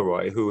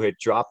Charleroi, who had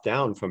dropped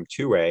down from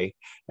 2A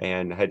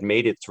and had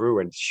made it through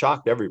and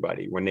shocked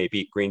everybody when they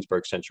beat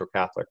Greensburg Central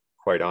Catholic.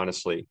 Quite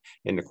honestly,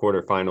 in the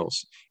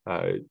quarterfinals,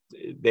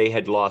 they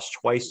had lost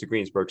twice to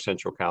Greensburg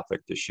Central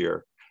Catholic this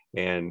year,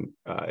 and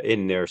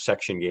in their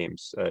section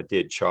games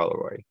did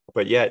Charleroi.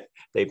 But yet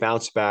they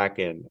bounced back,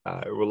 and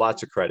with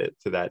lots of credit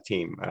to that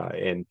team.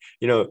 And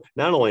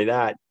not only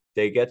that,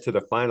 they get to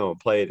the final and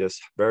play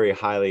this very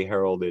highly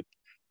heralded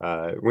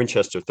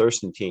Winchester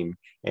Thurston team,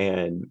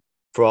 and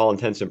for all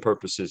intents and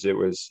purposes, it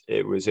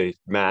was a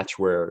match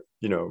where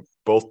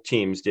both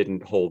teams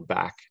didn't hold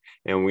back,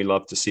 and we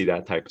love to see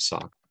that type of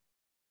soccer.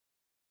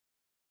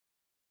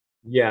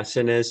 Yes,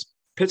 and as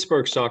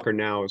Pittsburgh Soccer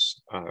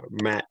Now's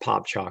Matt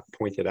Popchak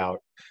pointed out,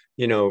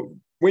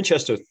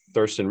 Winchester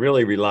Thurston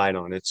really relied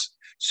on its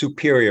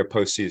superior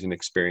postseason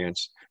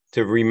experience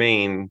to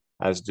remain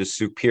as the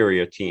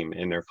superior team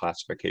in their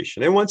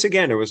classification. And once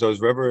again, it was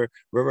those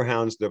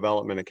Riverhounds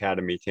Development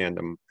Academy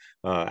tandem,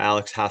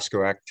 Alex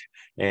Haskerecht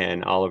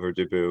and Oliver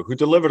DeBoo, who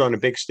delivered on a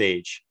big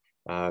stage,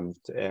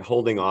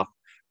 holding off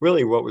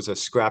really what was a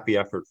scrappy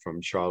effort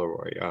from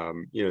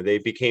Charleroi. They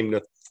became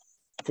the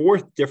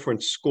fourth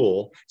different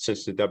school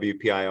since the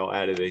WPIAL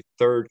added a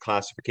third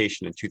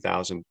classification in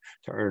 2000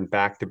 to earn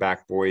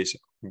back-to-back boys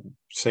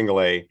single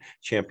A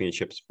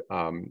championships.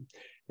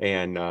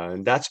 And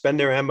that's been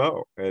their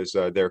MO, as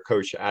their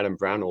coach Adam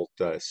Brownell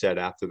said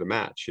after the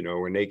match.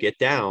 When they get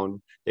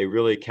down, they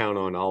really count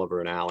on Oliver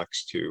and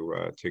Alex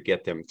to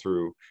get them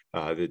through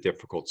the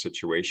difficult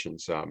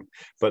situations.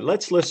 But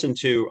let's listen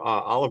to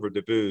Oliver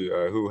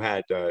DeBoo, who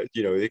had,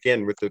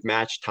 again, with the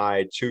match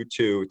tied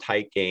 2-2,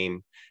 tight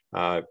game,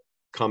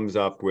 comes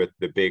up with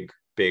the big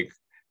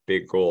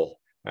goal.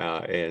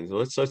 And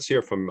let's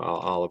hear from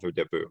Oliver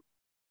DeBoo.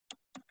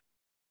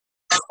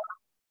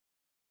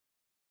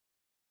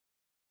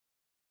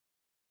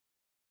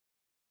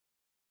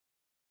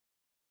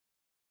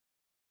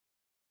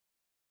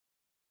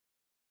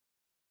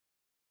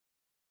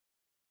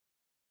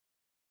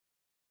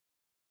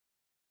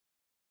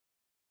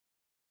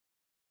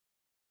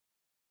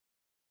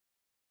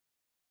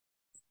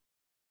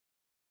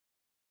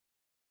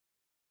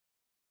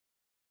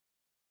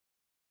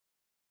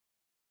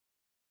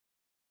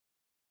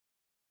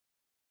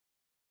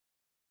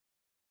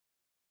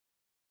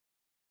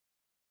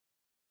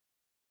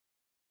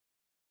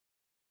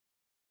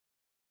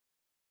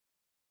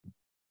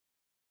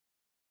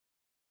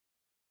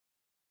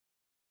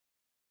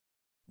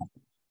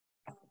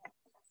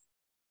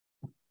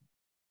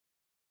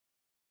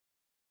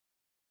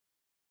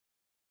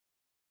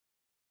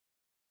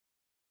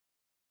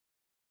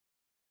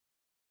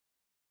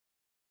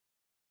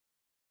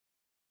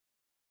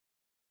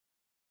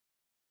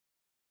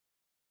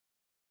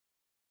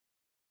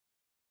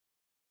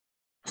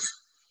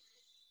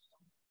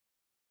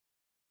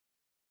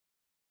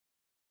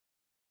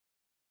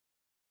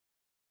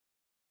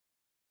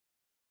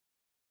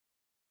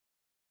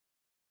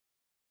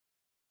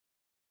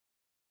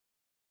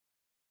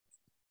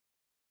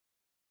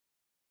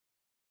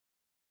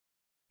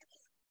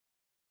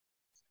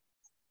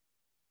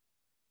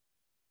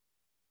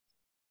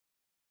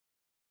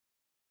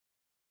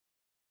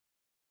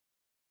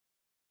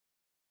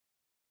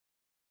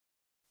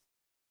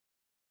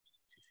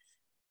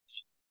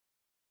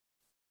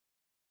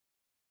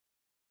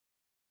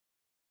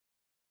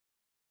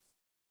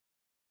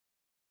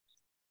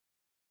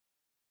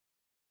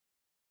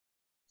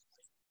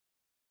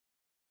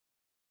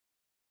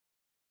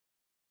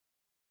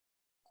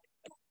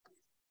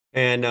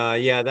 And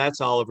yeah,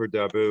 that's Oliver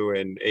Dabu.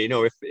 And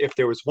if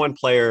there was one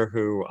player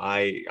who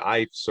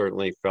I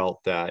certainly felt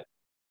that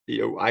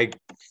I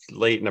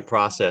late in the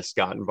process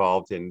got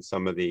involved in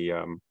some of the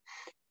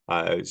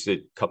there's a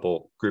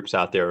couple groups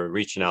out there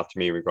reaching out to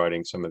me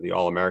regarding some of the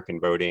All-American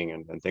voting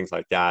and things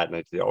like that.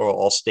 And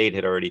All-State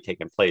had already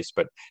taken place,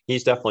 but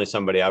he's definitely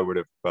somebody I would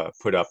have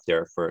put up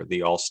there for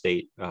the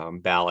All-State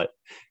ballot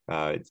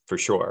for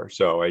sure.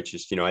 So I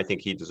just, I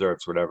think he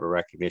deserves whatever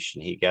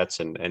recognition he gets,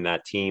 and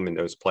that team and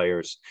those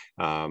players.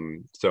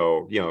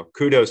 So,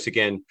 kudos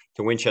again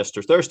to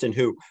Winchester Thurston,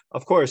 who,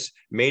 of course,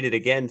 made it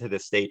again to the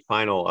state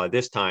final,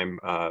 this time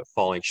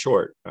falling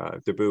short.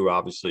 Debut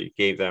obviously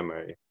gave them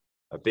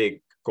a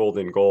big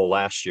golden goal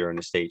last year in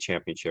the state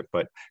championship,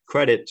 but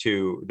credit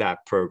to that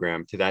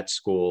program, to that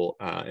school,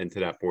 and to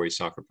that boys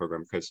soccer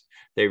program, because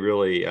they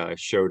really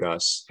showed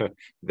us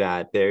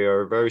that they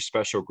are a very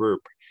special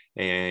group.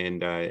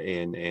 And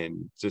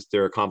just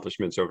their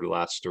accomplishments over the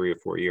last 3 or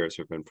 4 years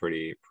have been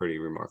pretty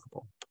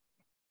remarkable.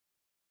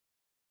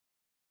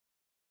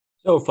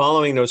 So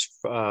following those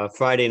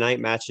Friday night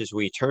matches,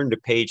 we turned the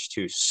page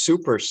to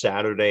Super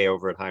Saturday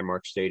over at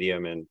Highmark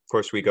Stadium. And of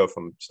course, we go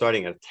from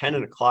starting at 10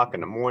 o'clock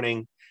in the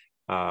morning,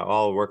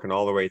 all working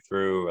all the way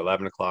through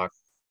 11 o'clock,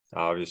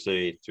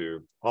 obviously,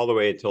 to all the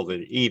way until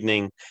the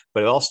evening.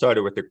 But it all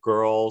started with the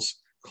girls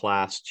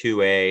class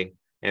 2A.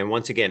 And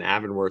once again,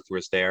 Avonworth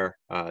was there.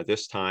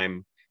 This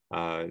time,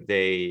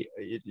 they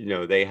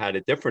had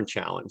a different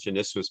challenge, and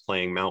this was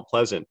playing Mount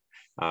Pleasant,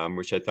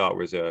 which I thought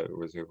was a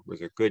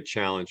good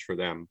challenge for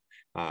them.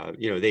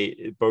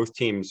 Both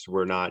teams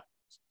were not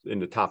in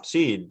the top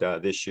seed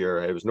this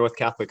year. It was North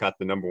Catholic got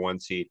the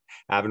 #1 seed.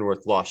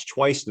 Avonworth lost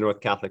twice to North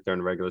Catholic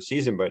during the regular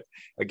season, but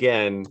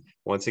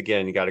once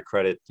again, you got to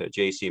credit to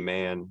J.C.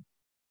 Mahan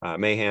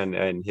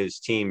and his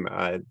team.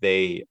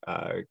 They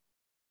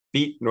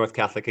beat North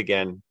Catholic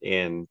again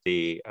in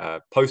the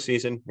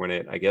postseason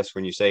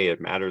when you say it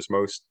matters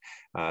most,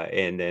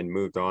 and then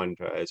moved on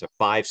as a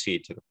 5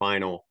 seed to the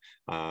final,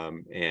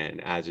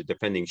 and as a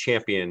defending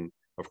champion,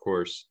 of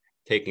course,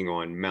 taking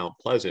on Mount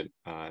Pleasant.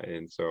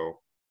 And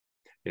so,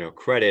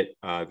 credit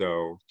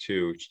though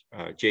to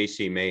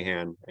J.C.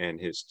 Mahan and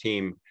his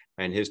team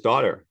and his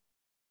daughter,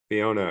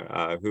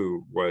 Fiona,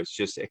 who was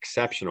just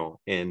exceptional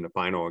in the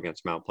final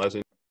against Mount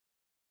Pleasant.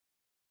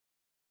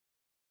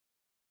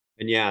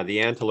 And yeah, the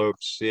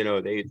Antelopes,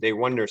 they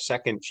won their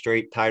second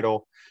straight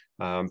title,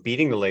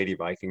 beating the Lady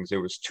Vikings. It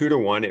was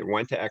 2-1. It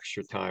went to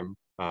extra time.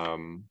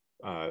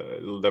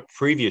 The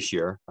previous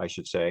year, I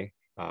should say,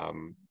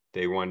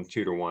 they won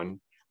 2-1.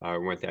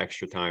 Went to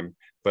extra time,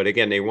 but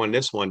again, they won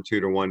this one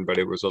 2-1. But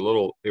it was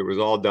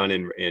all done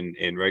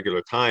in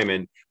regular time.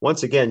 And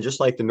once again, just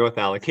like the North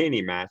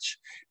Allegheny match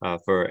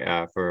for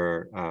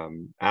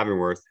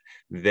Avonworth,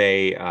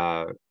 they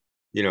had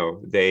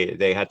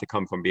to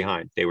come from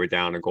behind. They were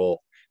down a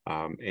goal.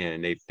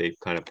 And they've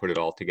kind of put it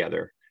all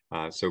together.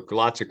 So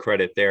lots of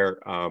credit there.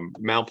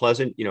 Mount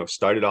Pleasant,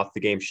 started off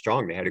the game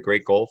strong. They had a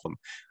great goal from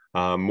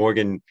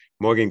Morgan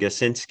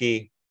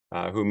Gasinski,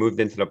 who moved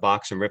into the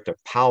box and ripped a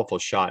powerful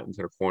shot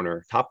into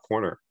the top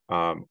corner,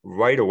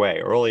 right away,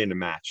 early in the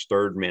match,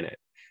 3rd minute.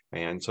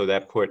 And so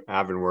that put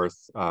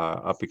Avonworth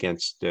up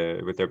against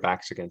with their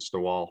backs against the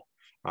wall.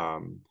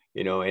 And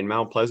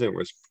Mount Pleasant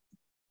was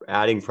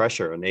adding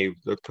pressure, and they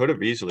could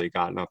have easily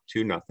gotten up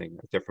 2-0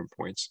 at different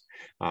points.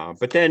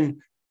 But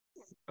then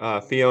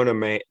Fiona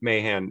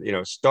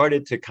Mahan,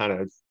 started to kind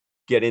of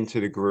get into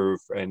the groove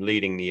and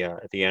leading the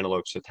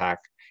Antelopes attack.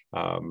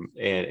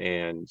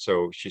 And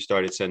so she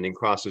started sending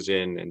crosses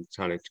in and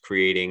kind of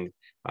creating,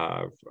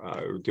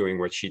 doing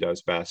what she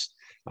does best.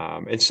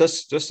 It's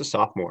just a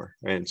sophomore.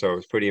 And so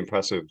it's pretty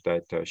impressive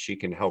that she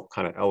can help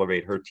kind of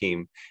elevate her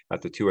team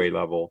at the 2A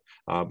level.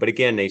 But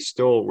again, they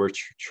still were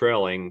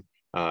trailing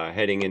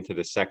heading into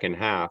the second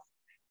half,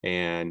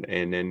 and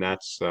then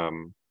that's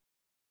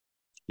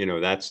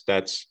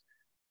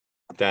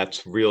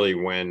that's really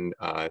when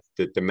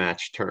the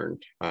match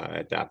turned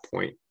at that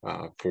point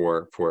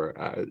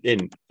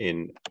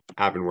in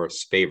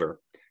Avonworth's favor.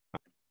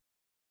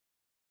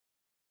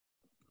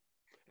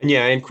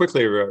 And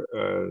quickly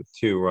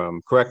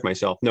to correct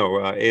myself,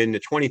 no, in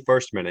the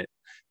 21st minute,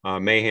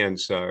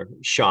 Mahan's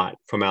shot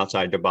from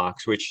outside the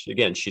box, which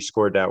again she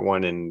scored that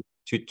one in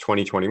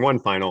 2021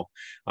 final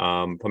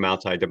from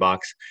outside the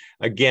box.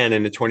 Again,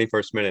 in the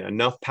 21st minute,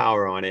 enough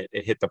power on it.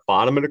 It hit the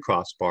bottom of the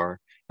crossbar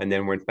and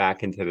then went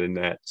back into the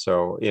net.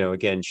 So,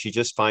 again, she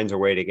just finds a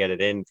way to get it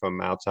in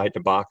from outside the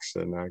box,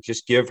 and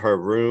just give her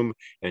room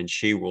and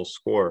she will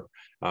score.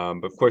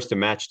 But of course, the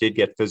match did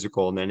get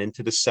physical. And then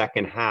into the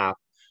second half,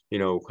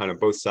 kind of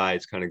both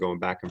sides kind of going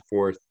back and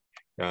forth.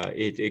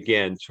 It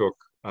again took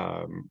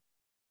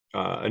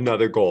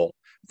another goal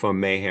from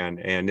Mahan,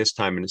 and this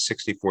time in the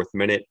 64th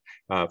minute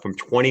from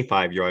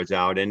 25 yards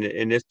out. And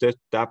at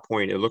that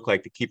point, it looked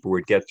like the keeper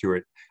would get to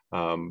it,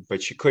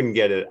 but she couldn't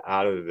get it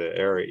out of the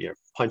area,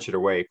 punch it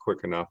away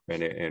quick enough,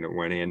 and it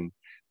went in.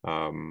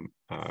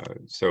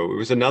 So it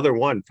was another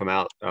one from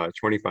out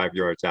 25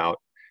 yards out.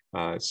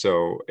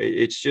 So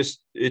it's just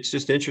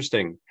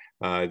interesting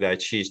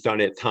that she's done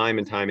it time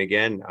and time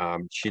again.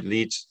 She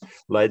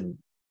led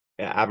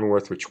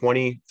Avonworth with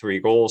 23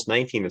 goals,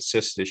 19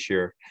 assists this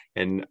year,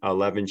 and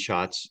 11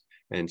 shots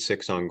and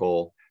 6 on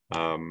goal.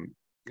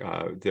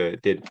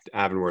 did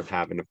Avonworth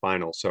have in the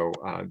final. So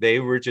they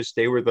were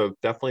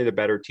definitely the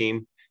better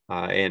team.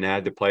 And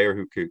had the player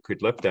who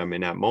could lift them in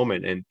that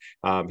moment.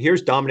 And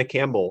here's Dominic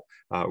Campbell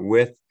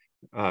with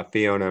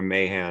Fiona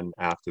Mahan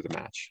after the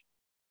match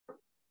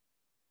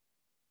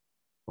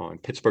on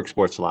Pittsburgh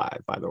Sports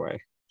Live, by the way.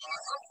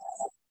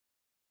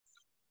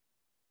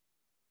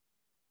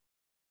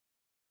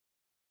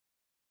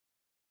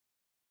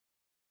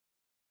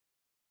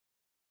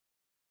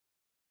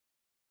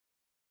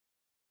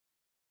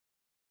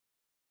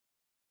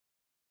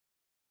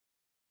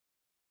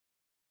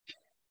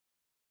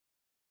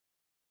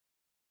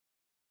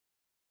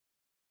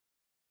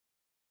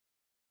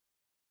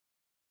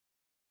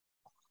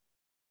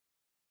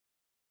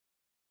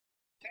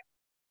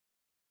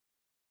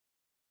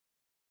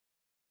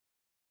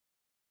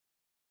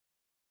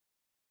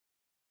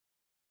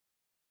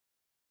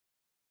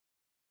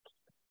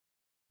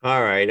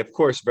 All right, of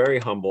course, very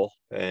humble,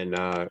 and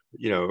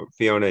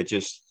Fiona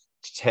just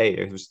hey,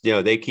 it was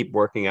they keep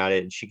working at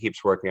it, and she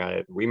keeps working at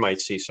it. We might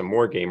see some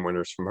more game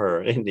winners from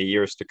her in the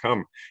years to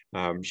come.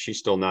 She's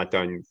still not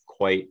done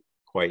quite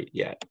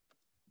yet.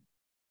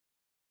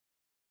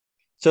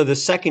 So the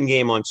second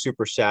game on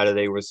Super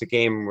Saturday was the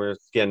game we're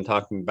again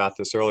talking about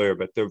this earlier,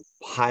 but the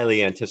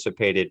highly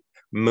anticipated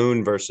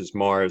Moon versus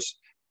Mars.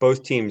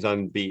 Both teams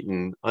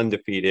unbeaten,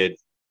 undefeated.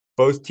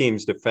 Both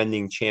teams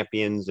defending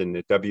champions in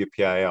the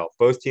WPIAL.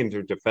 Both teams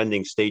are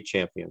defending state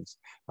champions.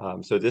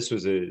 So this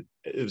was it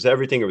was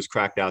everything it was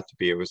cracked out to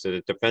be. It was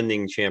a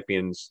defending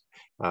champions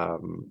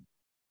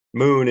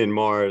Moon and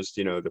Mars,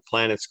 the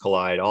planets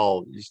collide,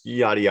 all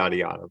yada, yada,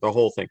 yada, the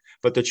whole thing.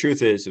 But the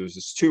truth is, it was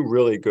just two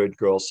really good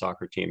girls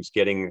soccer teams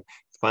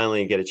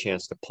finally get a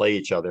chance to play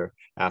each other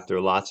after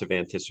lots of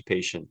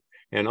anticipation.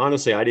 And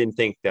honestly, I didn't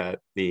think that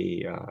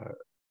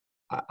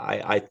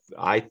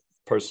I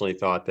personally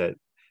thought that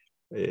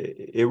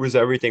it was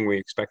everything we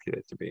expected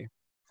it to be.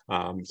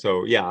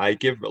 So yeah, I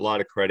give a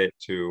lot of credit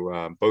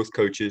to both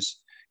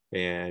coaches.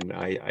 And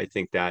I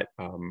think that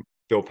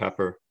Bill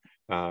Pepper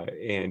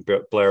and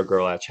Blair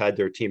Gerlach had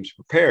their teams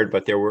prepared,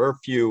 but there were a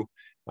few,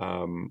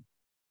 some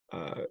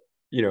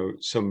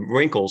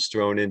wrinkles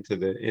thrown into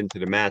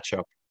the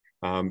matchup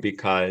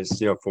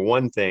because for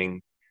one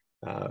thing,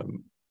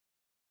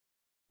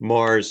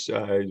 Mars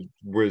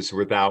was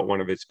without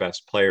one of its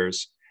best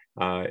players,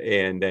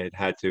 and it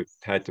had to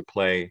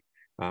play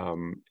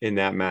in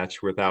that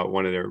match without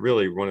one of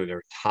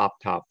their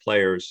top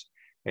players.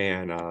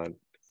 And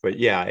but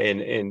yeah,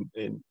 and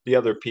the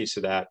other piece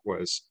of that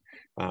was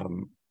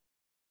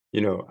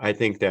I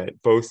think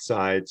that both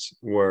sides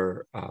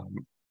were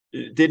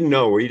didn't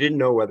know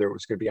whether it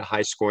was going to be a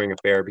high scoring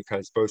affair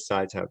because both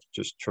sides have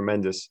just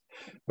tremendous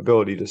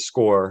ability to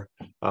score.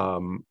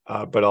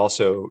 But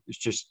also it's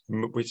just,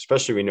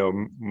 especially we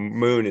know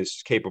Moon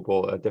is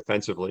capable of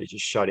defensively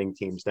just shutting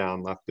teams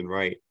down left and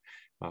right.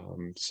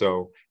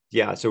 So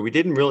yeah, so we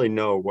didn't really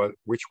know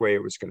which way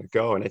it was going to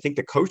go. And I think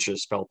the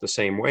coaches felt the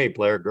same way.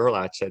 Blair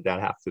Gerlach said that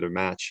after the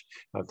match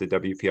of the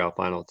WPL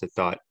final,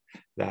 thought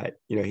that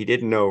he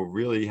didn't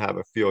really have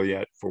a feel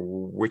yet for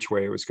which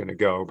way it was going to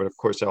go. But of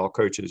course, all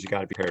coaches, you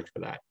got to be prepared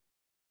for that.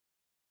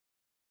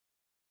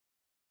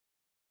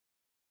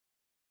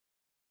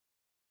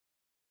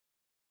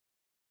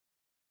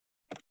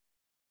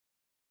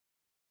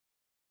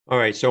 All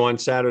right, so on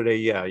Saturday,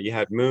 yeah, you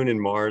had Moon and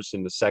Mars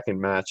in the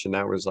second match, and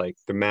that was like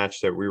the match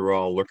that we were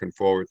all looking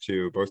forward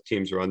to. Both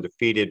teams are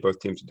undefeated, both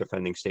teams are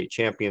defending state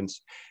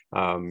champions.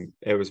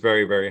 It was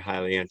very, very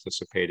highly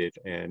anticipated,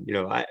 and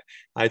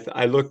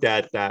I looked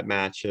at that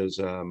match as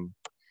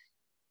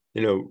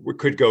it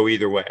could go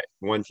either way.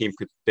 One team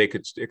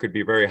it could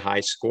be very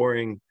high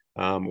scoring,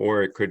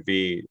 or it could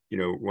be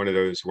one of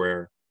those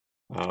where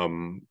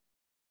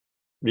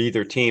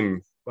neither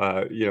team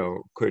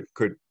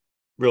could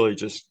really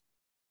just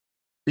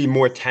be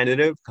more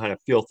tentative, kind of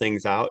feel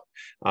things out.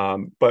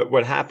 But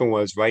what happened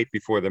was right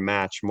before the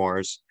match,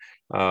 Mars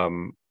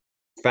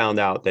found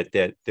out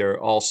that their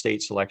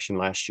all-state selection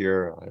last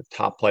year,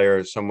 top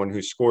player, someone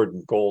who scored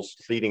goals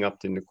leading up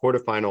to the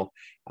quarterfinal,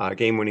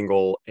 game-winning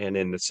goal, and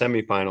in the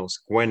semifinals,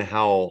 Gwen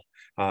Howell,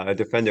 a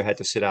defender, had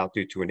to sit out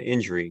due to an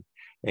injury.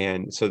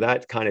 And so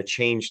that kind of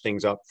changed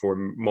things up for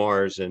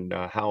Mars, and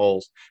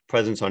Howell's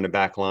presence on the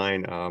back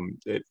line.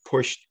 It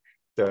pushed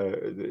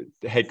the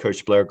head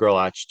coach Blair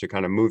Gerlach to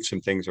kind of move some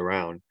things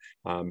around.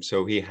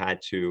 So he had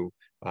to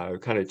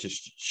kind of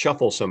just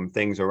shuffle some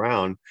things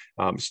around.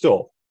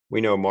 Still,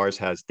 we know Mars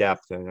has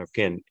depth, and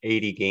again,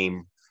 80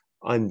 game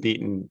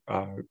unbeaten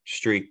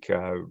streak,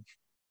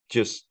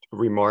 just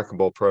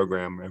remarkable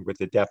program, and with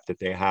the depth that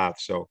they have.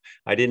 So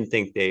I didn't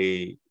think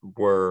they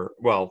were,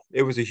 well,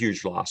 it was a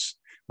huge loss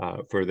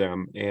for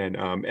them. And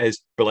as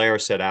Blair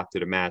said after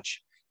the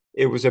match,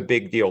 it was a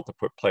big deal to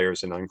put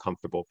players in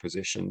uncomfortable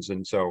positions.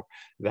 And so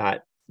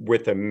that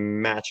with a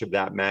match of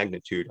that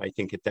magnitude, I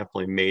think it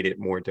definitely made it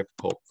more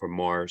difficult for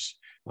Mars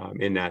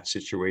in that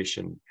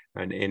situation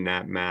and in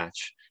that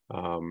match.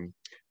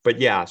 but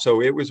yeah,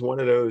 so it was one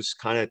of those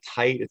kind of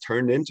tight. It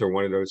turned into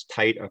one of those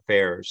tight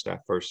affairs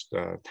that first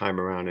time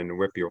around in the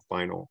WPIAL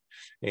final,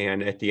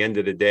 and at the end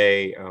of the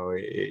day,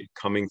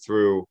 coming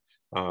through,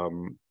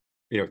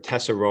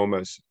 Tessa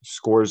Roma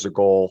scores a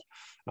goal,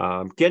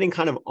 getting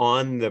kind of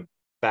on the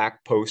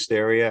back post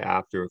area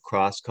after a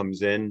cross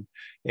comes in,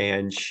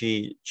 and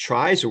she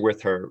tries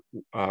with her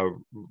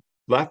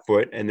left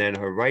foot and then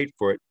her right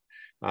foot,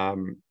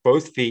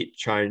 both feet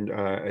trying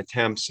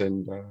attempts,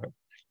 and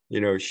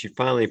she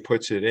finally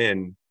puts it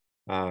in,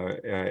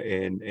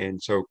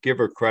 and so give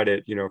her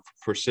credit, for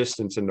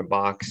persistence in the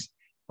box,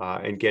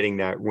 and getting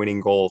that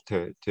winning goal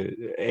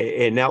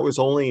and that was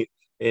only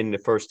in the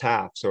first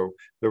half. So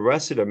the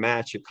rest of the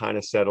match, it kind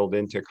of settled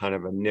into kind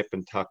of a nip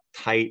and tuck,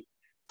 tight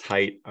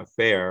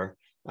affair,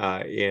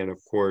 and of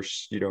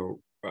course,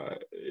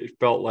 it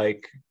felt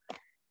like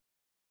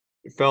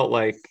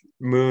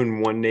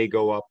Moon, when they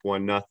go up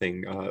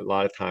 1-0, a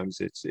lot of times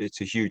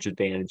it's a huge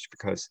advantage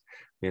because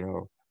you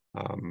know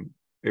um,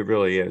 it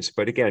really is.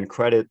 But again,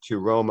 credit to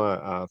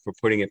Roma for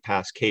putting it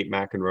past Kate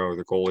McEnroe,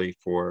 the goalie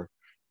for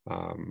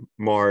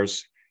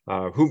Mars,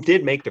 who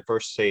did make the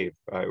first save.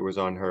 It was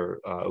on her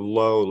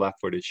low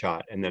left-footed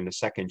shot, and then the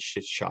second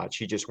shot,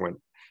 she just went,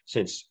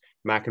 since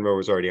McEnroe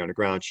was already on the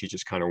ground, she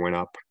just kind of went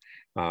up,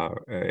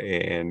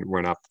 and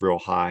went up real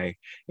high.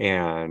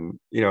 And,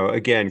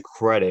 again,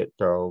 credit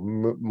though,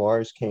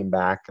 Mars came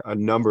back a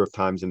number of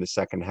times in the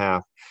second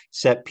half,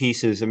 set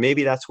pieces, and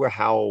maybe that's where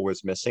Howell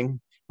was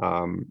missing.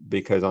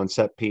 Because on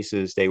set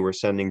pieces, they were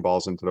sending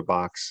balls into the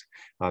box.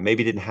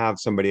 Maybe didn't have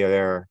somebody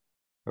there,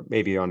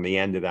 maybe on the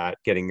end of that,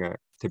 getting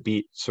to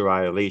beat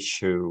Soraya Leash,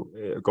 who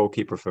a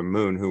goalkeeper from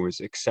Moon, who was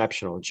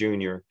exceptional,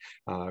 junior.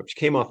 She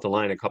came off the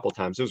line a couple of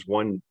times. There was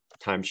one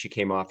time she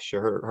came off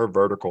her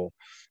vertical.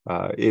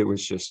 It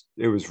was just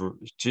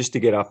to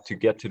get up, to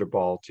get to the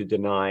ball, to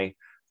deny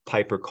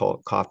Piper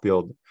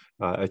Caulfield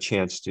a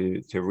chance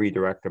to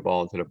redirect the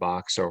ball into the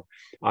box. So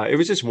it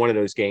was just one of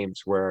those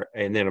games where,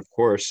 and then of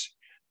course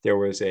there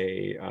was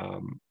a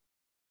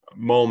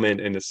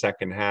moment in the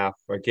second half,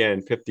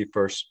 again,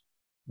 51st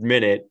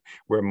minute,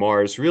 where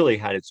Mars really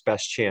had its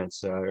best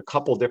chance. A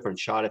couple different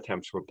shot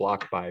attempts were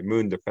blocked by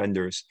Moon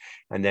defenders,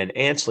 and then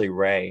Ansley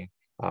Ray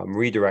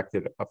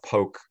redirected a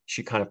poke.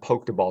 She kind of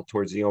poked the ball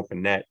towards the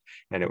open net,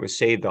 and it was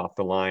saved off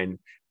the line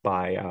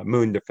by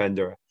Moon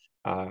defender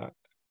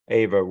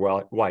Ava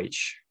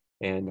Weich.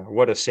 And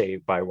what a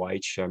save by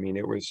Weich. I mean,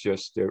 it was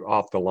just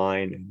off the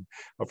line. And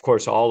of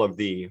course, all of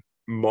the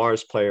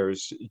Mars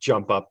players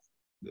jump up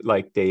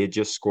like they had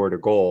just scored a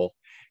goal,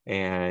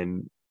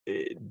 and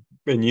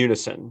in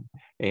unison.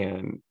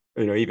 And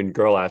even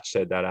Gerlach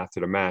said that after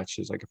the match,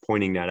 is like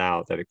pointing that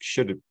out, that it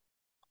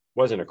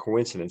wasn't a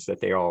coincidence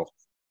that they all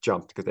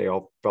jumped, because they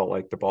all felt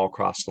like the ball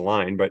crossed the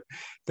line, but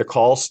the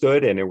call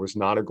stood and it was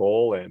not a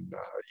goal. And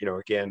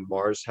again,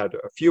 Mars had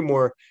a few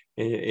more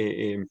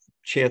in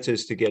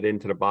chances to get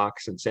into the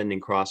box and sending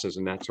crosses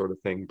and that sort of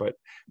thing, but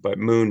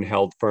Moon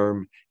held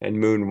firm, and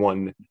Moon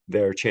won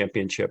their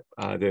championship,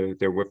 their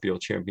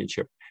WPIAL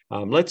championship.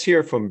 Let's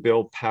hear from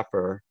Bill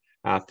Pepper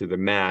after the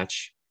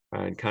match,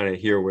 and kind of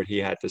hear what he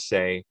had to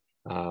say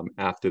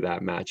after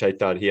that match. I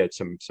thought he had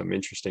some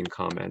interesting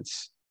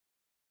comments.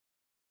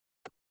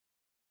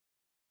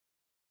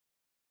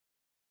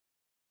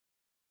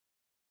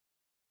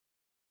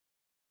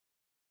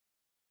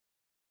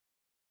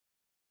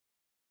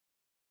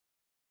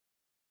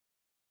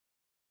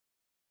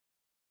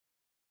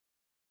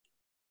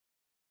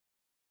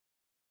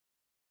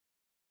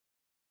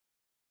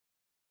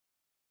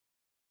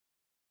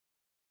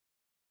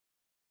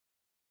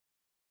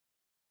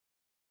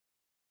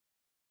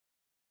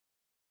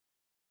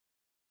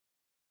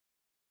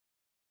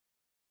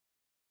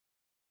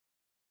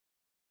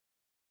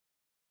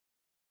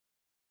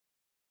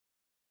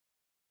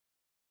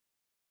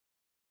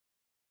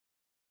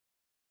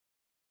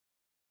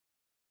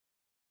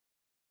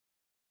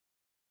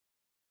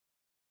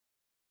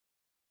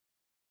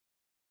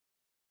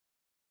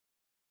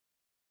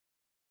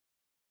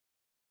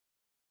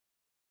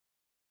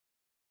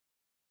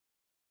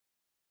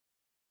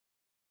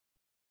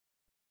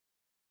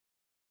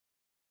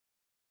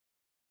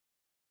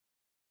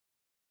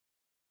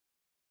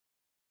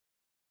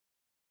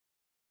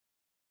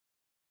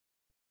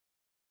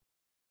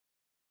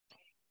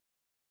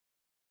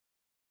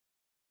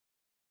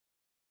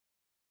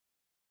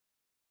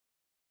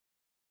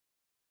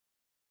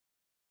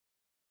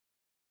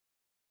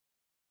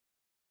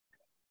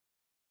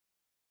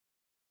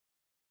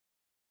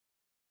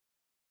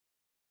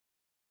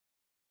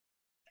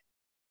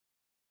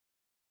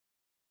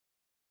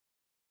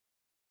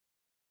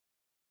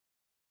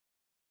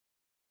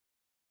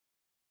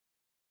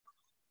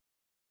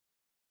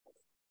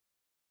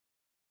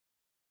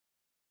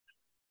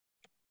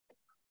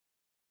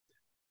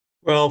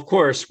 Well, of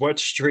course, what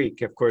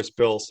streak? Of course,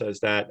 Bill says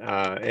that,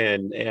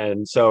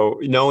 and so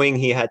knowing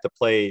he had to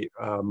play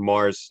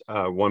Mars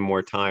one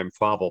more time,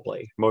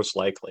 probably, most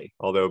likely.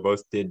 Although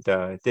both did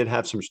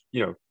have some,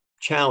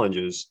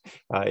 challenges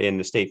in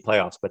the state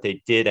playoffs, but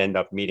they did end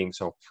up meeting.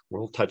 So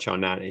we'll touch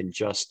on that in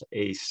just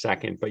a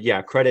second. But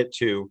yeah, credit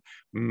to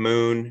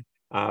Moon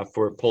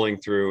for pulling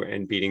through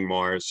and beating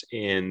Mars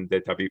in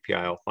the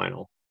WPIL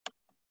final.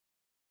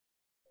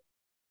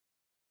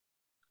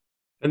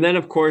 And then,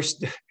 of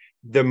course,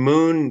 the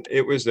Moon,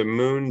 it was the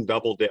Moon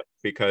double dip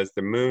because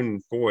the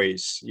Moon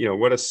boys,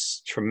 what a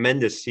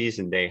tremendous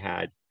season they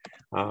had.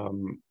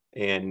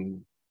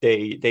 And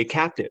they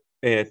capped it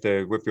at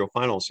the WPIAL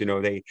finals.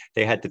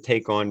 They had to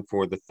take on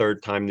for the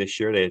third time this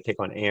year. They had to take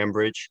on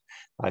Ambridge,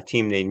 a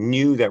team they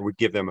knew that would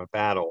give them a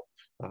battle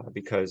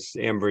because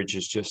Ambridge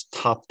is just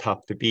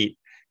tough to beat.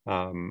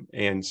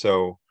 And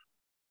so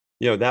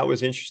that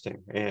was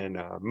interesting. And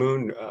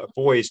Moon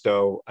boys,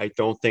 though, I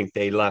don't think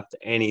they left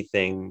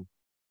anything.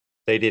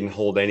 They didn't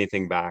hold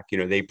anything back.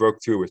 They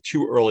broke through with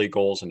two early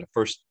goals in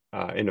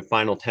the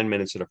final 10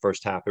 minutes of the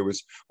first half. It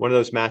was one of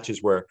those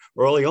matches where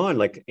early on,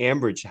 like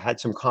Ambridge had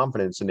some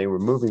confidence and they were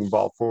moving the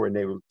ball forward.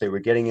 And they were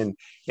getting in,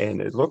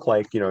 and it looked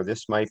like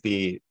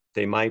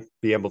they might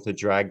be able to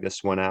drag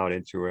this one out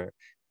into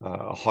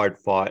a hard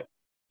fought.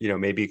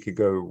 Maybe it could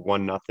go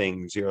 1-0,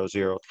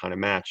 0-0 kind of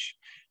match.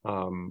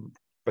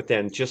 But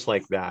then just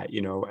like that,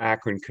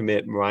 Akron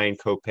commit Ryan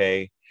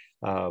Cope,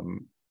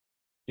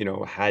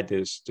 had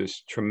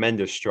this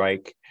tremendous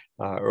strike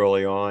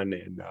early on,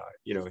 and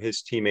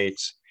his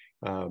teammates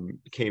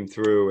came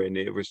through, and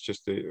it was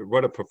just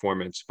what a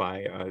performance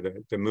by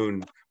the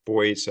Moon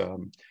boys.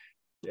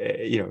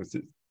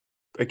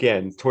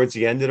 Again, towards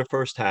the end of the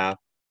first half,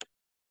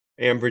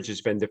 Ambridge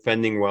has been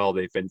defending well.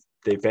 They've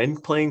been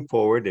playing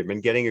forward. They've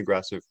been getting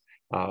aggressive,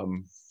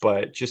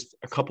 but just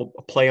a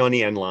play on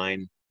the end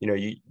line.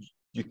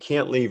 You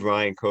can't leave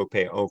Ryan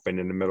Cope open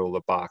in the middle of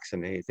the box,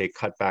 and they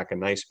cut back a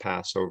nice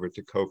pass over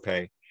to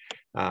Cope,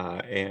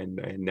 and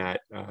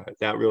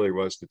that really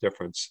was the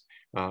difference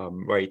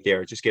right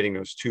there. Just getting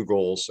those two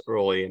goals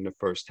early in the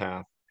first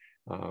half,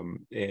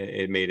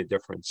 it made a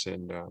difference.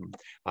 And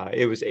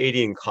it was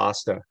Adian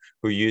Costa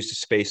who used the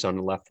space on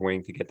the left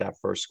wing to get that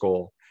first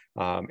goal.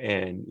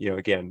 And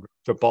again,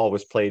 the ball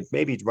was played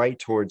maybe right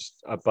towards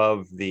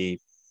above the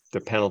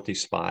penalty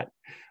spot,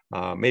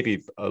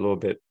 maybe a little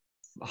bit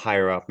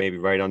higher up, maybe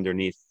right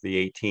underneath the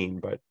 18,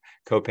 but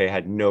Cope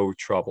had no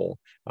trouble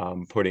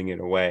putting it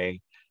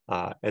away.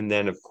 And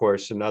then, of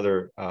course,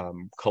 another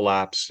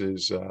collapse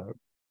is,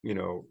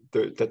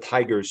 the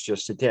Tigers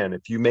just, again,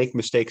 if you make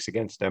mistakes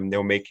against them,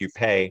 they'll make you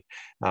pay.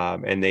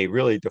 And they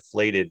really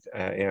deflated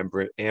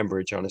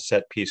Ambridge on a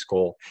set piece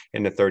goal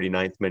in the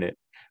 39th minute.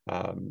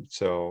 And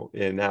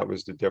that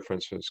was the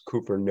difference. Was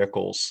Cooper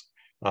Nichols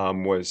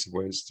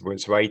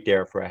was right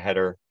there for a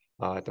header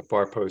at the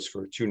far post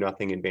for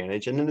 2-0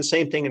 advantage. And then the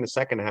same thing in the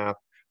second half,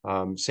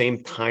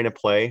 same kind of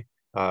play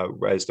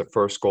as the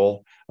first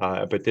goal,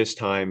 but this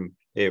time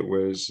it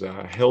was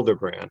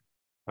Hildebrand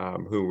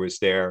who was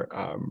there,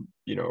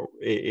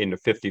 in the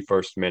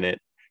 51st minute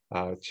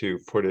to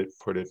put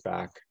it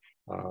back.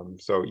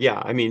 So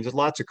yeah, I mean, there's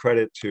lots of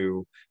credit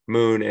to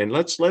Moon, and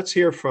let's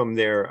hear from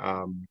their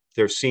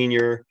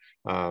senior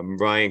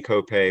Ryan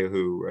Cope,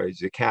 who is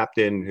the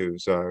captain,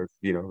 who's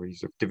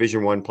he's a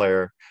Division I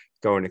player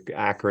going to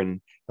Akron.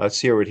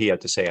 Let's hear what he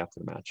had to say after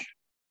the match.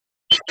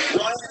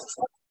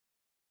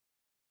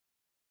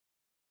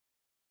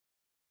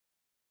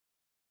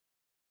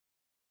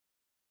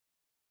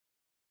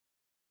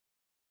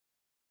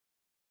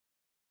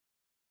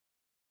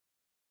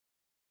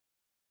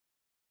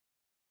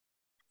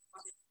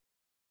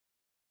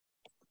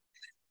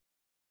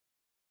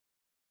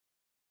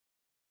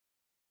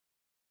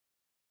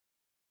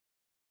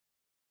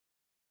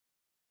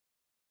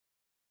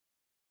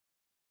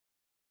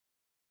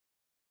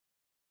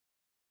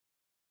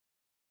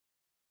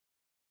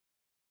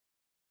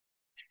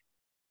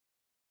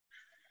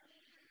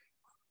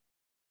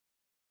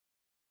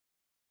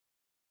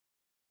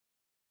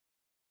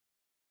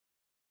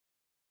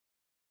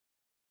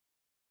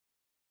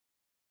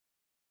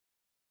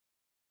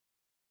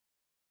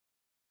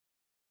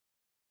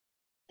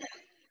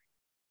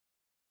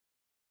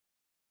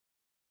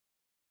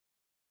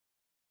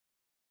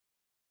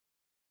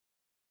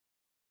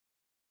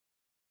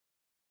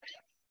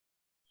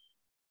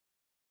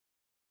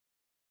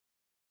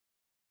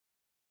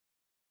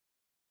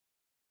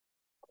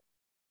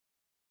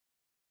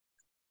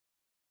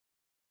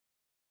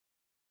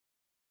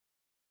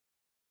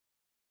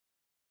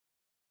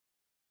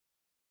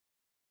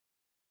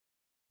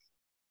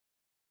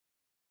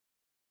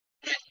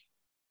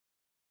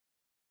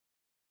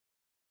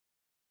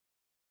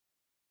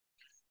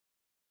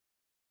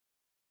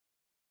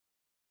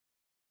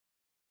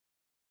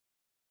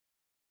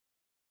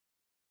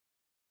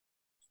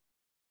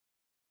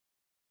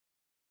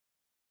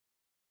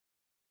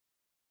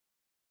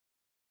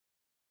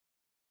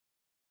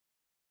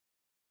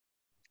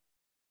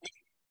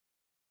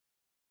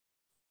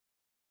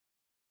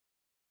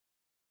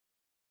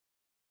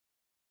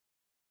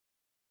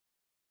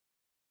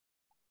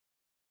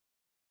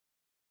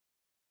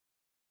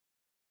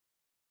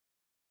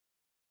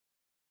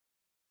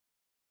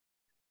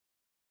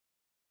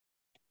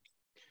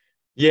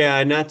 Yeah,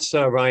 and that's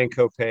Ryan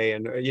Copay,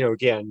 and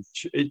again,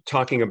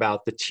 talking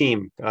about the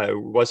team,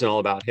 it wasn't all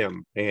about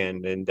him,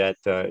 and that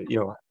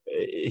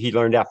he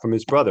learned that from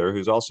his brother,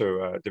 who's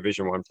also a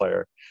Division One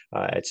player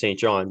at St.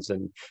 John's,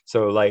 and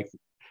so like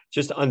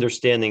just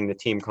understanding the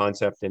team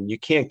concept, and you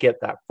can't get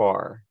that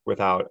far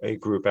without a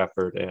group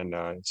effort,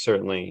 and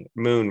certainly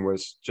Moon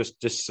was just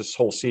this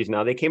whole season.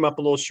 Now they came up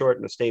a little short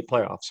in the state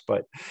playoffs,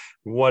 but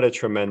what a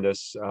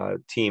tremendous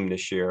team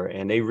this year,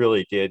 and they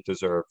really did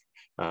deserve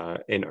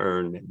and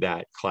earn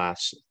that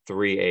Class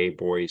 3A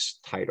boys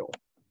title.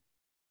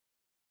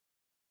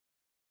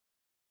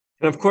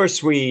 And of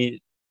course,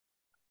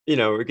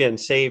 again,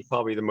 saved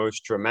probably the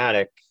most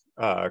dramatic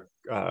uh,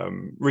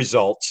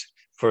 result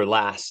for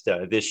last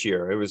this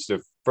year. It was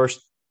the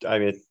first, I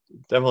mean,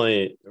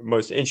 definitely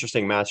most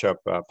interesting matchup.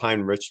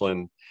 Pine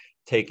Richland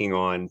taking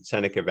on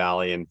Seneca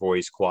Valley and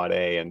boys quad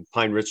A. And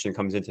Pine Richland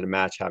comes into the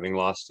match having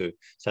lost to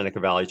Seneca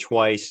Valley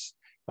twice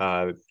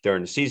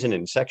during the season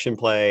in section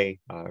play.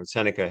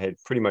 Seneca had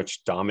pretty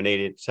much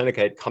dominated.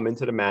 Seneca had come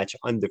into the match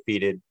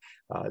undefeated.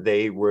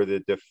 They were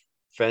the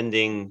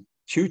defending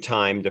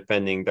two-time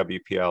defending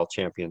WPIAL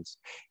champions.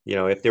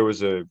 If there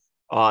was a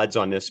odds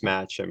on this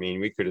match, I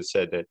mean, we could have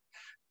said that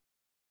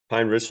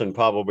Pine Richland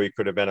probably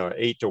could have been a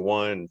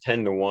 8-1,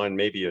 10-1,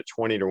 maybe a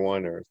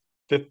 20-1, or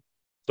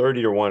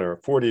 30-1, or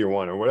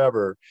 40-1, or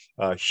whatever.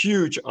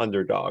 Huge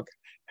underdog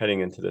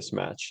heading into this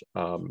match.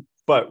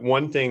 But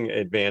one thing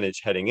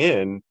advantage heading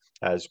in,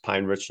 as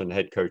Pine Richland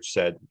head coach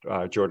said,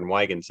 Jordan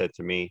Wigan said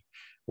to me,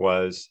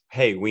 was,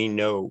 hey,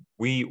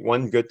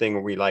 one good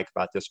thing we like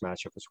about this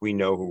matchup is we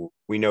know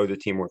the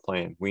team we're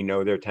playing. We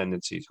know their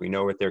tendencies. We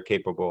know what they're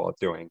capable of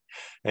doing.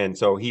 And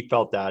so he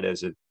felt that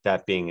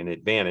that being an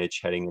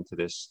advantage heading into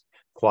this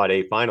quad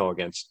A final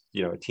against,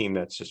 a team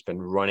that's just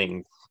been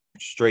running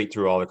straight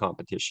through all the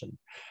competition.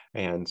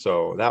 And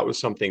so that was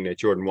something that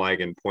Jordan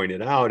Wigan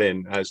pointed out.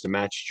 And as the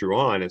match drew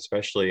on,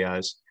 especially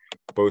as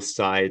both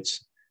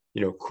sides,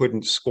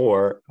 couldn't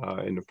score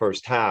in the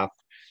first half,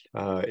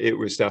 it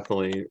was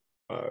definitely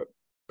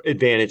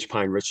advantage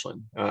Pine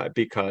Richland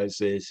because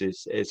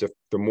the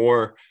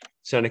more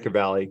Seneca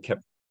Valley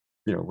kept,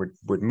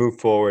 would move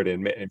forward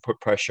and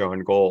put pressure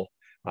on goal,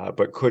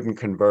 but couldn't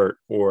convert,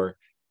 or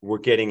were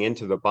getting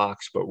into the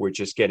box, but were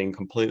just getting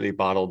completely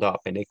bottled up,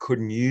 and they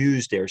couldn't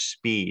use their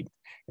speed,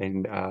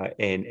 and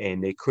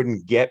they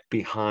couldn't get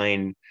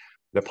behind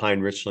the Pine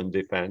Richland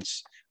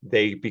defense.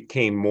 They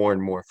became more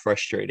and more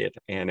frustrated,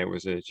 and it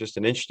was just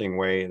an interesting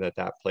way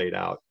that played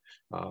out.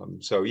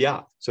 So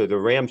the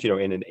Rams,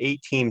 in an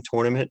 8-team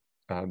tournament,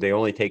 they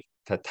only take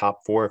the top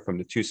four from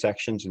the two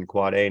sections in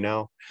Quad A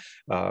now.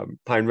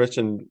 Pine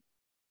Richland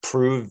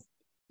proved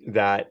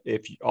that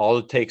if all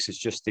it takes is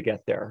just to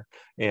get there.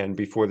 And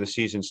before the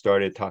season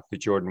started, talked to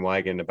Jordan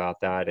Wigan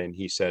about that, and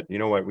he said, you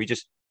know what,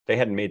 they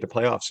hadn't made the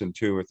playoffs in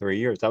 2 or 3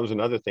 years. That was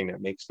another thing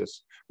that makes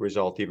this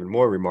result even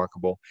more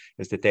remarkable,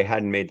 is that they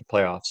hadn't made the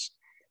playoffs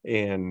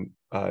in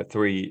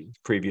 3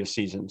 previous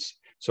seasons.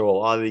 So a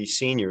lot of these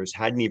seniors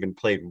hadn't even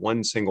played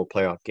one single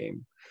playoff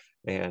game.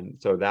 And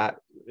so that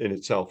in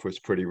itself was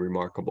pretty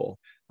remarkable.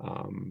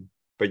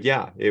 But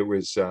yeah, it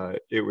was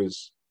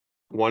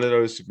one of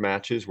those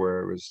matches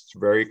where it was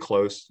very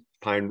close.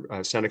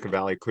 Seneca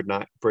Valley could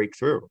not break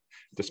through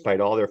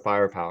despite all their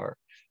firepower.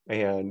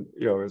 And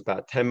it was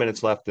about 10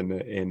 minutes left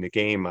in the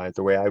game.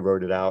 The way I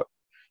wrote it out,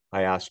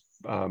 I asked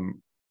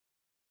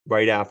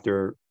right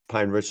after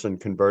Pine Richland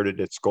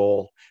converted its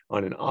goal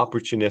on an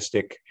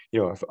opportunistic,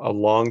 a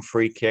long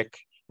free kick,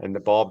 and the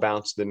ball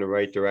bounced in the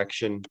right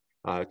direction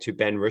to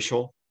Ben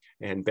Rischel,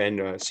 and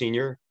Ben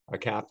Senior, a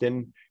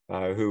captain,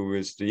 who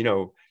was,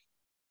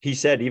 he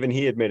said, even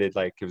he admitted,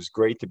 like, it was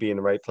great to be in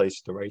the right place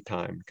at the right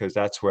time, because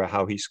that's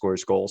how he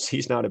scores goals.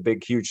 He's not a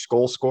big, huge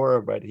goal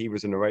scorer, but he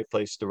was in the right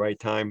place at the right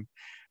time,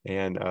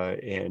 and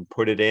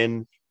put it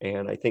in.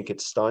 And I think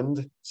it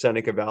stunned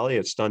Seneca Valley.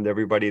 It stunned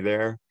everybody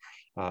there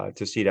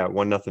to see that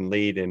 1-0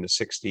 lead in the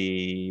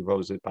 60. What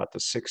was it, about the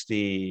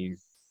 60th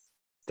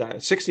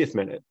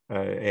minute,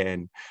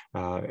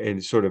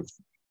 and sort of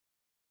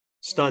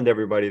stunned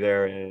everybody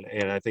there.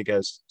 And I think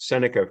as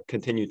Seneca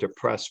continued to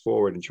press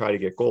forward and try to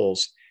get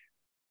goals,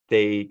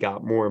 they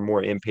got more and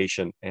more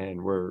impatient,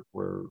 and were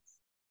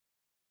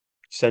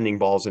sending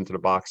balls into the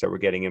box that were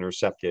getting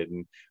intercepted.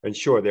 And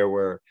sure, there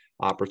were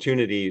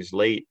opportunities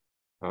late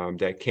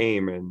that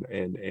came, and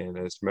I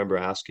just remember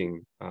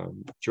asking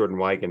Jordan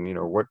Wigan,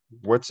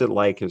 what's it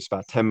like? It's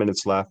about 10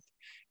 minutes left,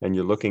 and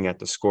you're looking at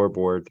the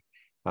scoreboard,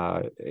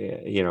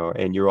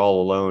 and you're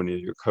all alone.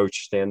 Your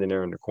coach standing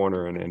there in the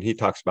corner, and he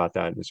talks about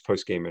that in his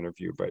post game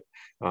interview.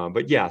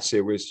 But yes,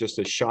 it was just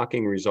a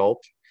shocking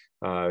result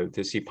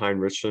to see Pine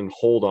Richland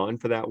hold on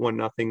for that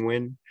 1-0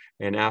 win.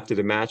 And after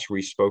the match,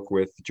 we spoke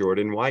with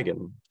Jordan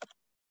Wigan,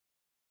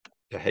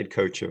 the head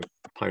coach of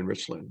Pine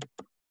Richland.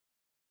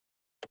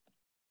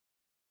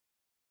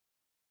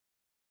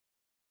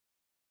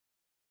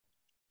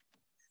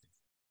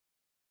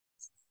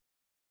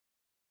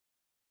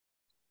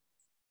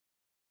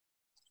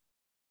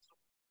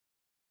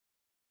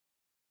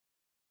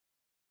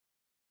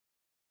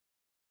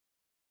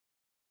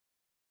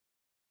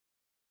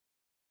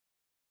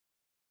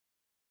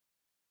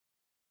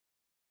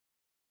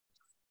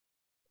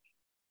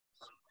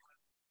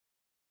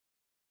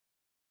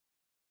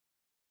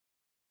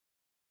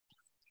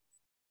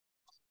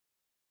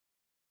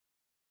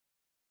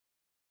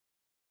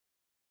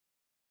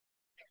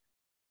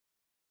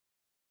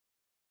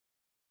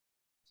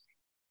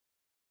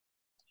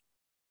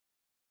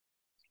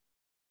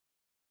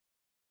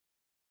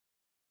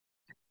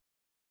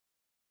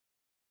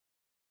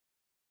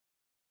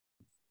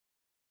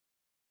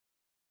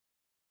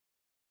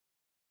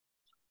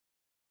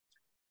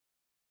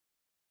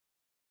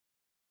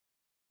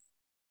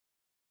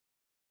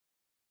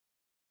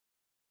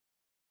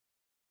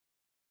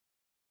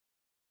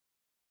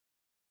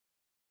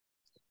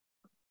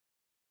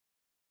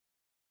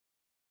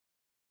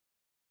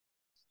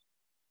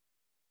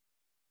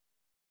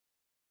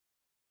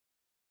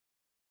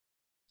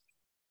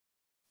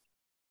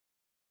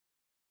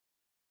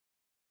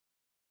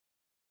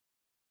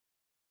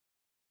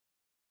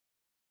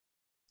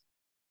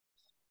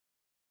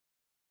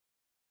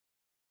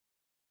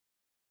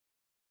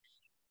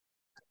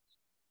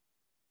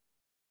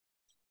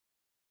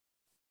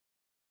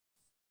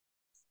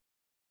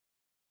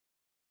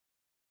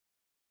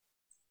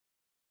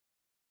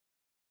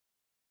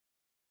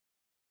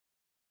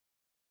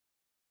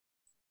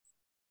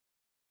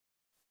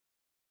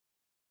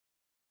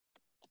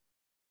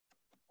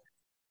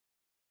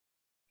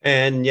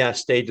 And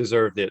yes, they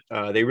deserved it.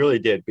 They really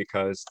did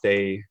because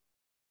they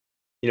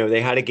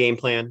had a game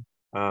plan.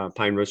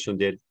 Pine Richland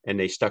did, and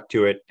they stuck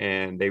to it,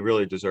 and they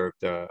really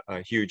deserved a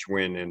huge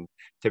win and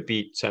to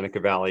beat Seneca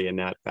Valley in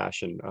that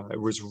fashion. It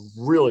was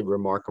really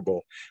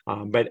remarkable.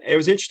 But it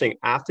was interesting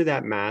after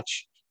that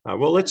match.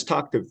 Well,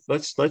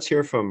 let's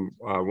hear from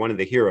one of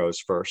the heroes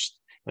first,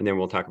 and then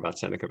we'll talk about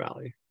Seneca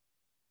Valley.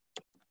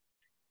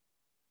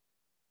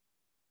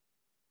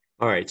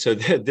 All right, so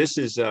this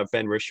is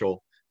Ben Rischel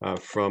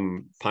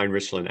from Pine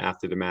Richland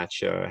after the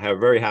match. A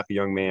very happy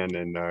young man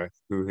and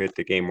who hit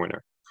the game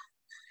winner.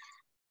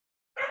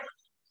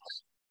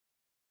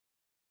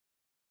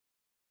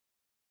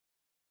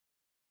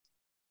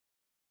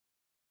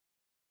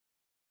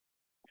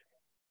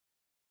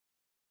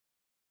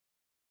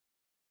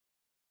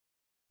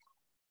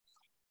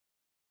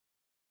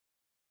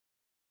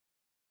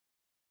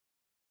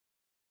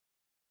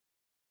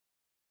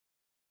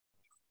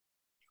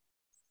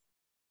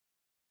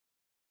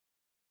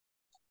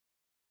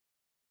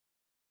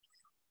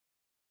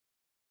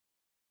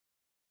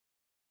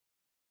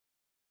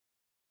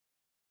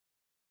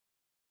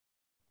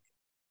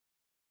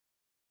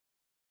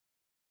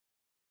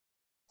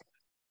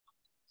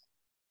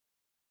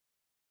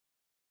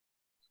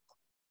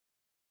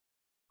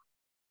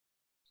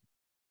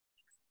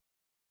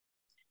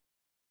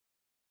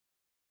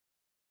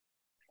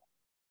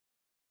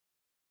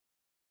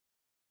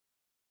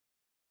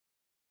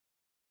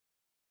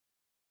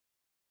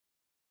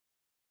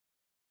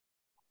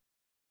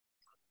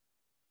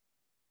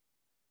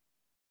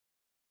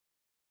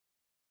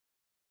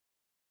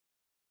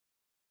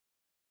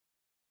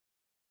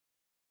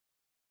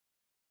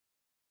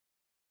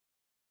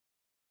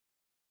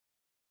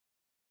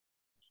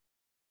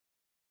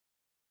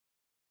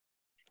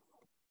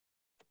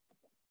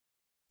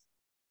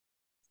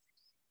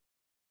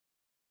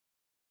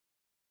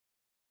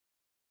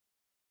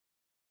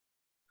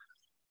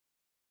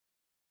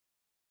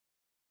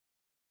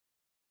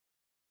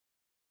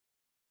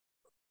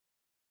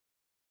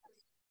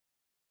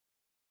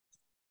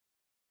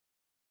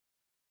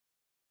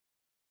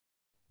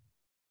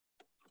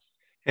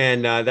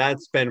 And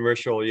that's Ben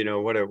Rischel.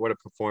 What a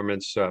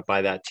performance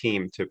by that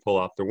team to pull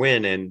off the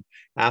win. And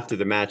after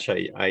the match,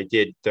 I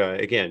did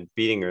again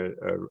beating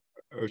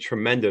a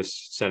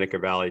tremendous Seneca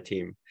Valley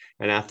team.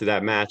 And after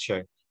that match,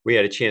 we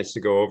had a chance to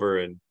go over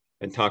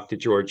and talk to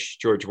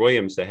George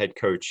Williams, the head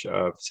coach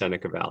of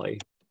Seneca Valley.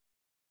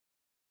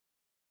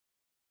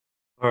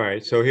 All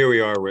right, so here we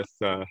are with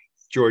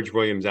George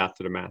Williams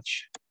after the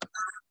match.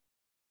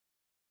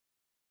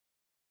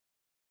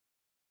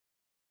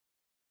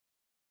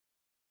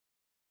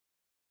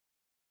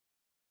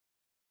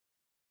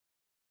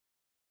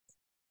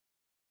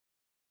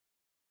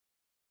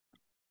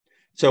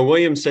 So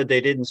Williams said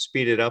they didn't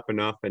speed it up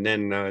enough, and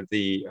then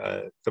the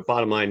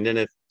bottom line, then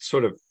it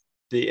sort of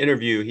the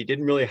interview, he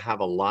didn't really have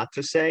a lot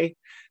to say,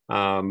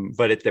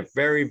 but at the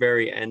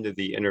very end of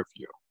the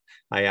interview,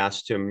 I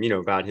asked him,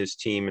 about his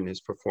team and his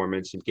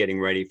performance and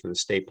getting ready for the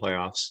state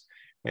playoffs,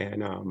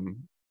 and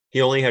he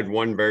only had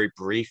one very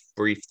brief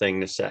thing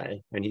to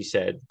say, and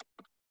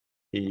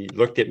he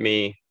looked at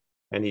me,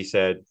 and he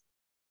said,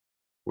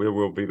 "We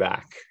will be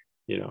back.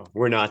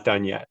 We're not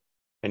done yet."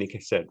 And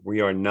he said,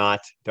 "We are not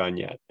done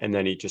yet." And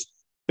then he just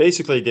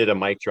basically did a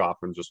mic drop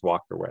and just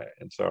walked away.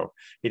 And so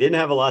he didn't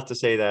have a lot to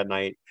say that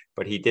night,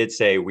 but he did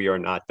say, "We are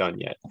not done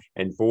yet."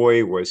 And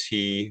boy, was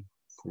he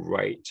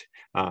right.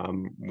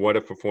 What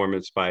a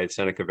performance by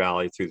Seneca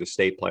Valley through the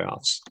state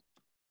playoffs.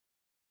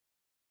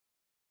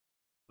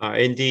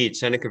 Indeed,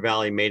 Seneca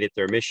Valley made it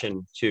their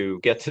mission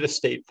to get to the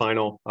state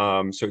final.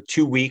 So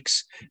 2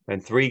 weeks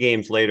and 3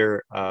 games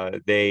later,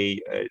 they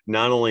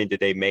not only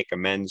did they make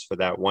amends for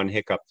that one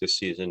hiccup this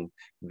season,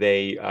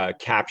 they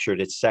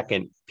captured its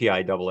second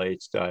PIAA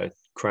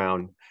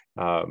crown.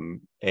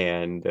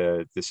 And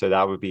so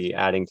that would be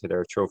adding to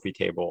their trophy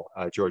table.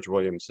 George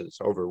Williams is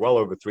well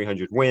over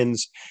 300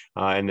 wins,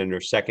 and then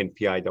their second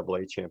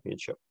PIAA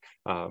championship.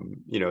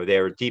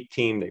 They're a deep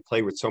team. They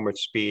play with so much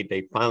speed.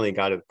 They finally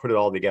got to put it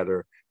all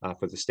together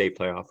for the state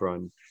playoff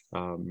run.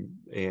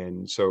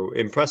 And so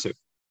impressive.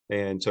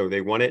 And so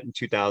they won it in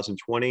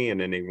 2020, and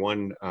then they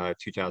won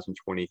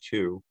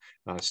 2022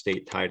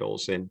 state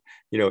titles. And,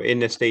 in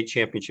the state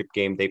championship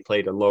game, they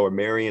played a Lower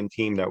Marion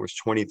team that was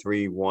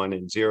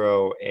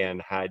 23-1-0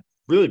 and had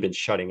really been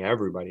shutting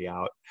everybody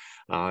out.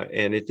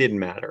 And it didn't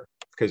matter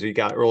because we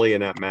got early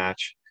in that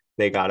match.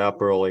 They got up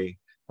early.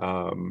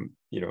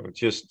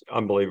 Just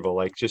unbelievable.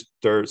 Like just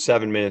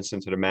 7 minutes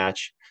into the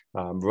match,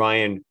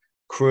 Ryan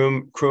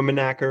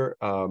Krumenacker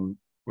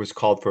was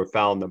called for a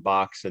foul in the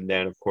box. And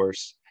then, of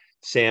course,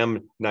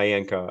 Sam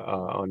Nyanka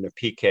on the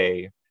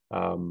PK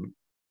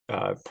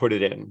put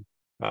it in.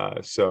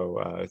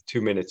 So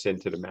 2 minutes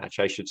into the match,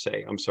 I should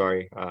say. I'm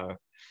sorry.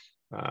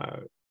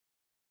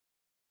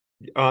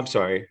 I'm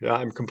sorry.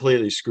 I'm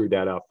completely screwed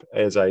that up,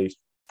 as I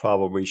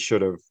probably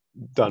should have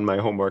done my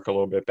homework a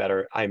little bit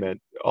better. I meant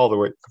all the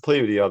way,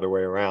 completely the other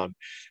way around.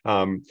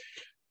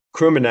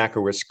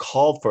 Krumenacker was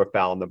called for a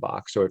foul in the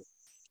box. So,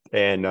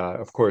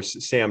 of course,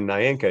 Sam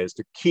Nyanka is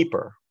the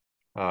keeper.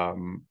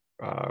 um,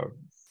 uh,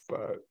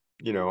 uh,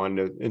 on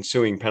the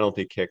ensuing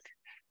penalty kick,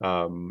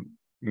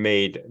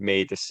 made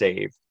the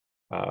save.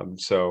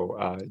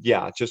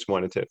 Yeah, just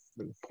wanted to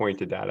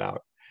pointed that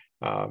out.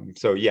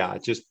 So yeah,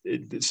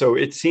 so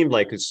it seemed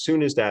like as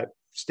soon as that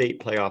state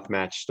playoff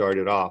match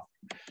started off,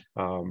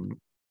 um,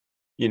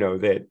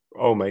 that,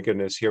 oh my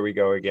goodness, here we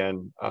go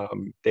again.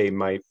 They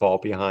might fall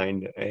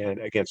behind and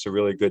against a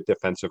really good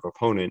defensive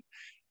opponent.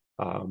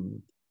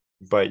 Um,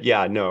 but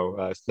yeah,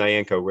 no,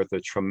 Nyanko with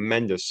a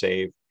tremendous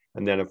save.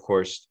 And then, of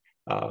course,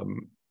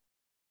 um,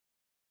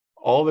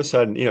 all of a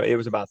sudden, it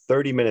was about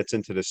 30 minutes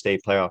into the state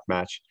playoff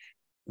match.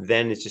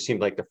 Then it just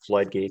seemed like the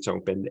floodgates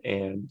opened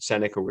and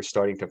Seneca was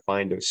starting to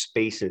find those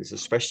spaces,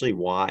 especially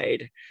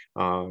wide.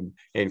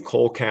 And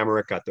Cole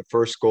Kamerick got the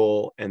first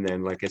goal. And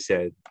then, like I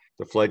said,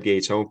 the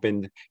floodgates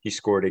opened. He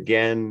scored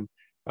again.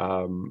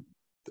 And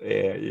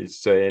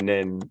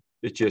then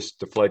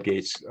the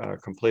floodgates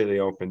completely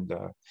opened.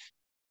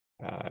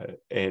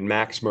 And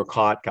Max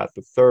Mercott got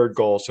the third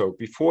goal. So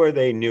before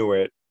they knew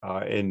it,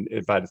 in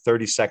about the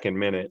 32nd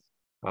minute,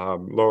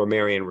 Lower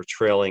Merion were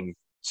trailing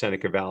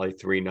Seneca Valley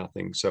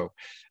 3-0. So,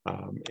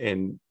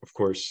 and of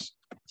course,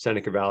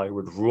 Seneca Valley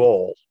would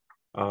roll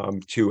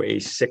to a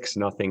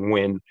 6-0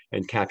 win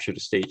and capture the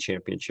state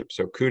championship.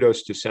 So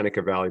kudos to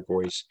Seneca Valley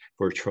boys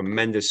for a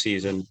tremendous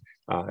season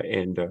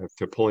and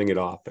to pulling it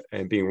off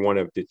and being one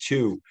of the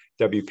two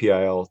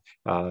WPIAL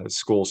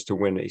schools to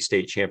win a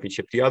state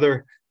championship. The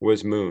other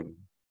was Moon.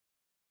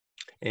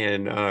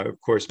 And of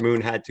course,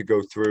 Moon had to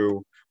go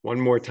through one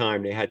more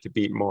time. They had to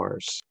beat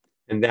Mars.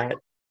 And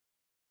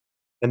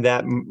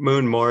that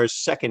Moon Mars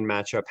second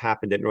matchup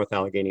happened at North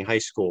Allegheny High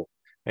School.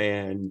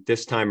 And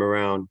this time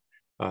around,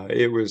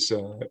 it was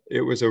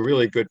a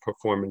really good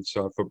performance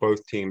for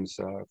both teams.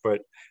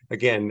 But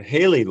again,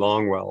 Haley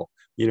Longwell,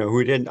 who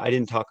I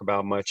didn't talk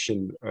about much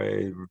in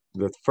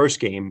the first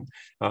game,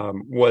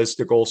 was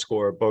the goal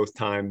scorer both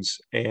times.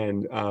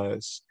 And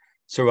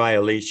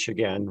Soraya Leach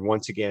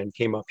once again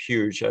came up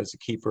huge as a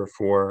keeper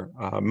for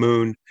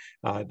Moon.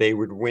 They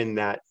would win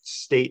that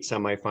state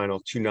semifinal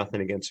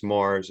 2-0 against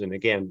Mars, and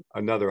again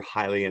another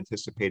highly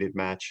anticipated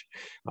match.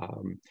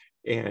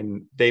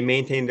 And they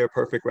maintained their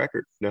perfect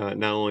record,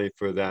 not only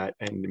for that,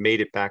 and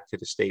made it back to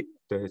the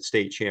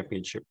state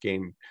championship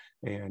game.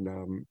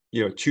 And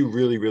two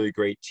really, really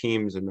great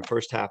teams in the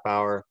first half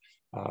hour.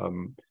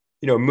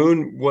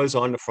 Moon was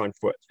on the front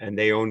foot, and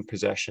they owned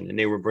possession, and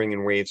they were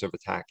bringing waves of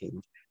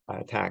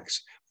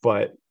attacks.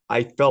 But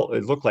I felt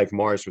it looked like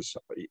Mars was,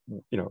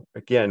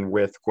 again,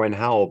 with Gwen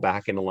Howell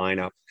back in the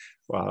lineup,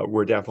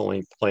 we're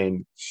definitely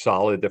playing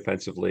solid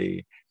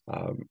defensively,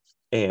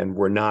 and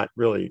we're not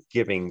really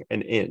giving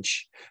an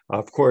inch.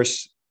 Of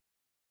course,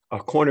 a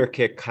corner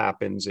kick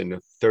happens in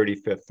the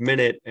 35th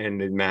minute, and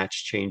the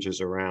match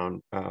changes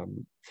around.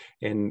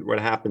 And what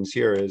happens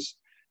here is,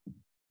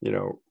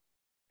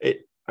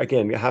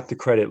 again, you have to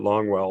credit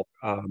Longwell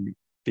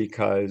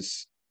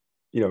because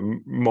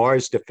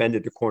Mars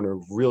defended the corner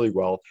really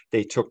well.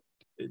 They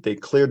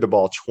cleared the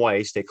ball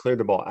twice. They cleared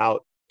the ball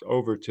out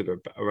over to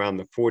around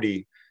the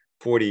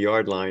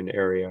 40-yard line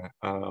area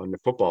on the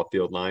football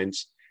field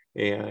lines.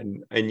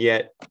 And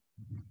yet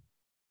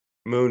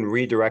Moon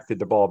redirected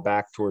the ball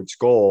back towards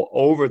goal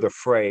over the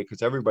fray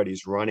because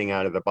everybody's running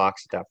out of the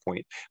box at that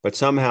point. But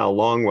somehow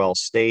Longwell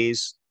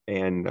stays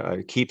and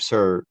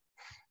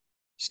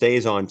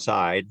stays on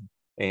side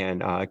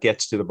and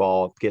gets to the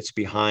ball, gets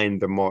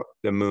behind the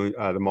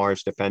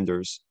Mars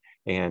defenders,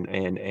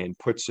 and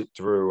puts it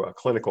through a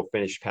clinical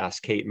finish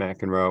past Kate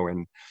McEnroe,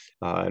 and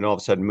all of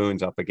a sudden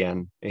Moon's up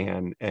again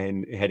and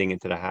heading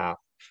into the half.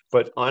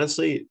 But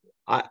honestly,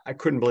 I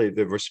couldn't believe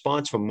the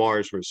response from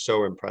Mars was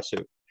so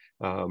impressive.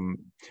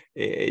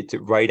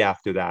 Right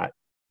after that,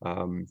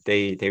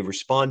 they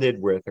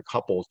responded with a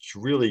couple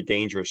really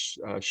dangerous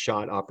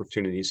shot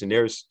opportunities, and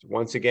there's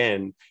once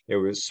again it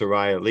was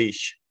Soraya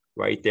Leash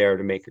right there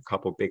to make a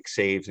couple big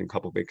saves and a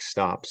couple big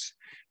stops.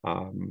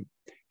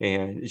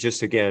 And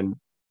just again,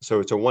 so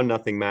it's a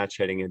 1-0 match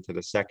heading into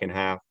the second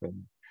half.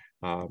 And,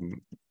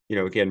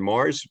 again,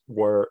 Mars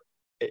were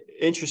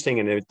interesting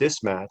in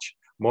this match.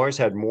 Mars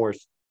had more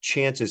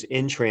chances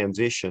in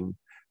transition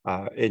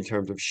in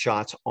terms of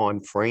shots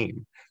on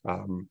frame.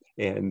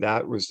 And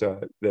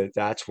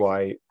that's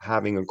why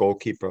having a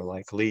goalkeeper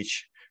like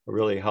Leach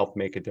really helped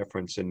make a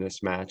difference in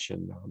this match.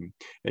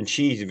 And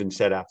she even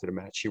said after the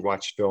match, she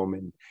watched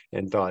film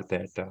and thought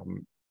that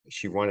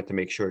she wanted to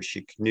make sure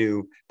she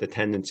knew the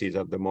tendencies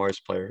of the Mars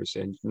players.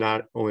 And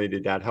not only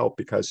did that help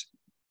because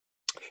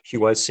she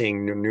was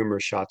seeing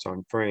numerous shots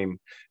on frame.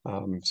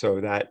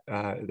 So that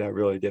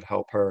really did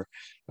help her.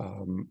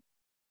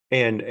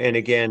 And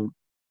again,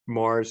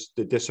 Mars,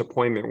 the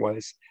disappointment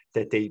was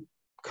that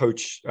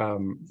Coach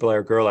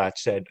Blair Gerlach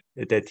said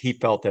that he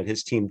felt that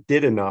his team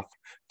did enough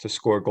to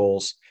score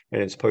goals in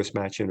his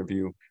post-match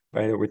interview,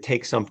 but it would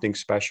take something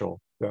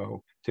special,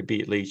 though, to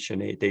beat Leach.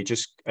 And they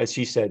just, as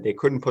he said, they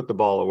couldn't put the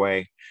ball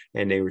away,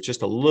 and they were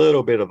just a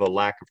little bit of a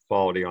lack of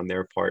quality on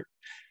their part.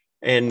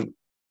 And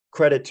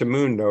credit to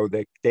Moon, though,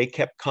 they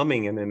kept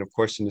coming. And then, of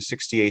course, in the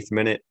 68th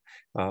minute,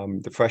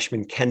 the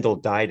freshman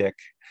Kendall Dydek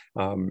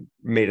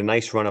made a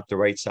nice run up the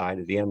right side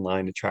of the end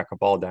line to track a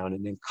ball down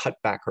and then cut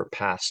back her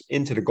pass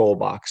into the goal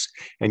box.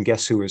 And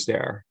guess who was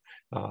there?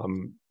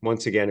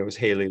 Once again, it was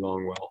Haley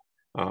Longwell.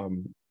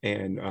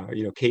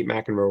 Kate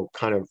McEnroe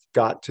kind of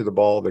got to the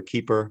ball, the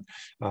keeper,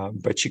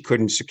 but she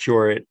couldn't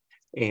secure it.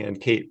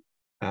 And Haley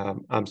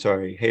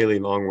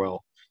Longwell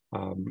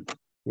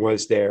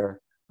was there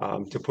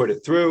to put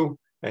it through.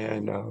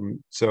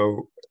 And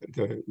so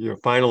the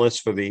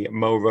finalists for the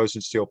Mo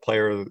Rosensteel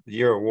Player of the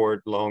Year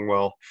award,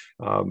 Longwell,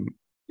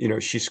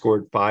 she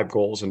scored 5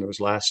 goals in those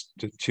last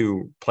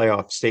 2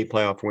 state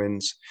playoff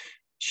wins.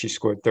 She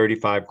scored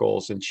 35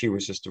 goals, and she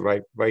was just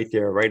right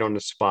there, right on the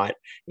spot.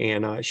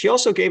 And she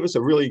also gave us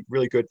a really,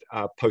 really good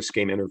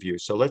post-game interview.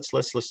 So let's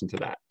listen to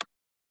that.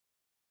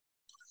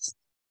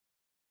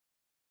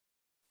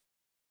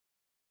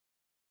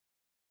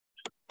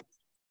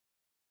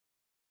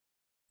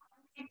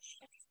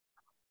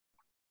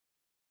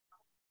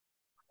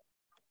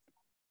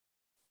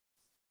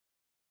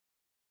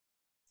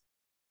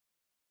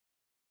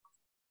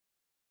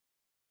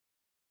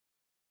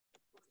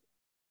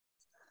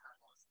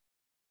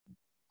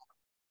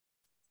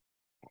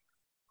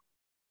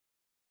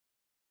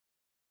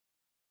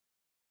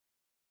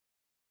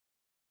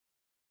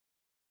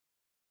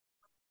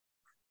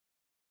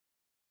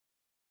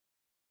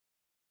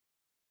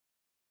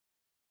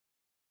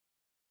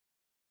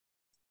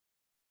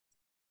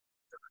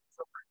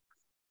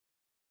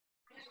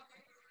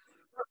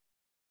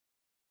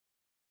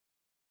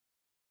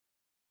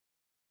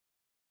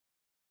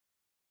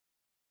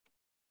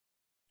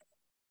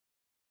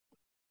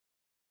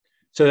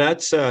 So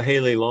that's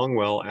Haley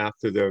Longwell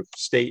after the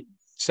state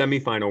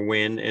semifinal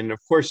win. And of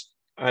course,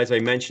 as I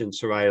mentioned,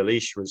 Soraya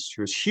Leash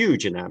was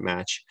huge in that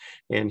match.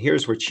 And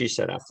here's what she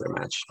said after the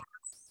match.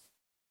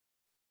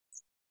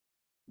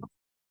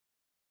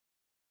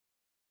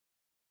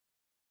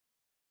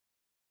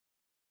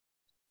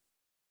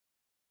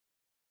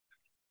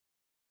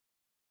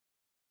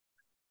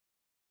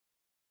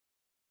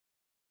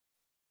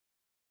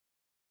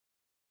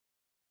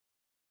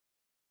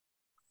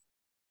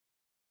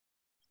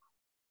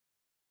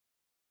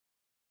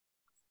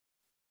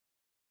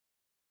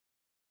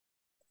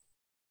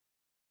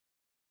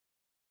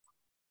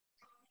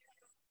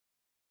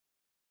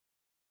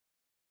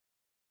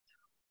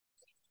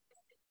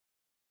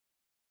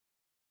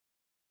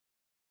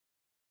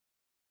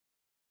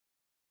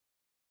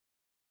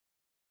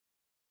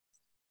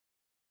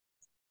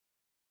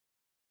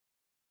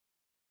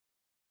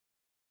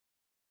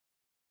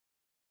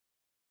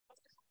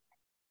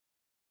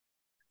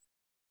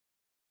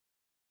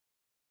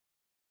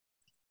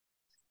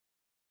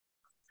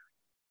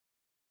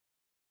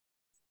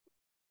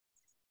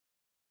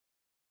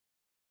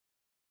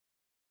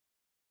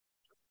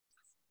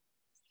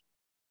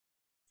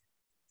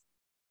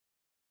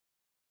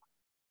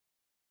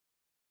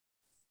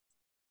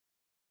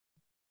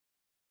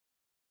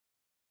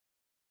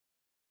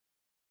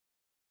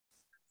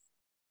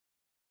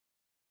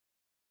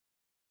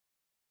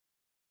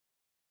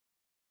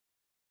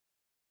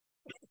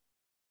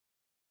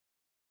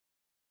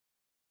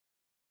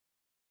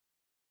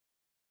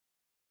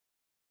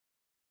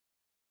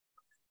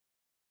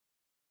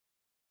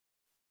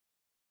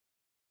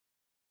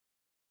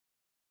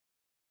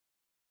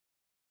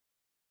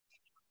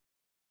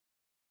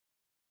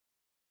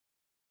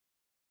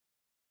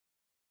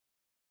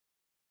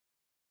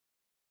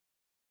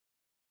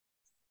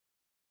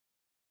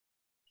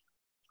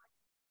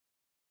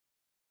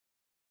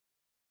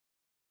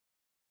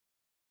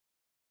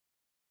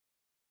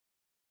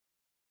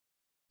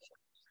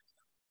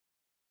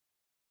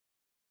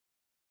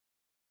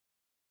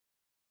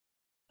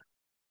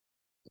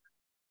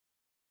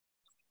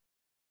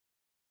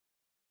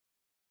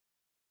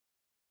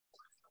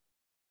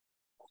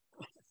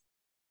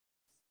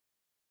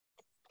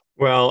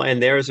 Well,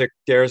 and there's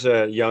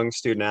a young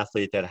student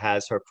athlete that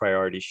has her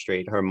priorities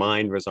straight. Her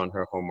mind was on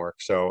her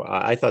homework. So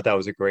I thought that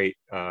was a great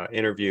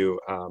interview.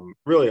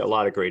 Really, a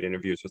lot of great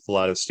interviews with a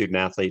lot of student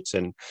athletes.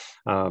 And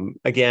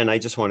again, I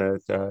just want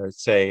to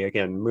say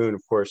again, Moon,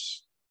 of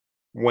course,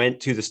 went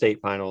to the state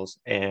finals,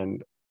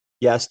 and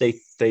yes,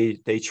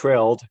 they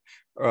trailed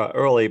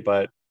early,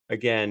 but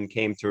again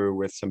came through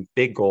with some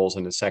big goals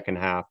in the second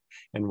half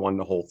and won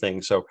the whole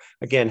thing. So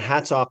again,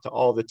 hats off to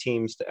all the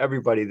teams, to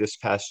everybody this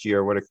past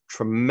year. What a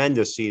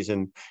tremendous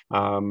season.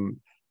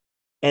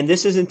 And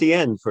this isn't the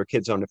end for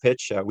Kids on the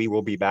Pitch. We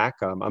will be back.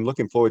 I'm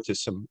looking forward to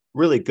some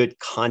really good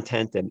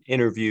content and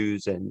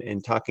interviews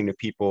and talking to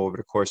people over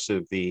the course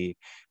of the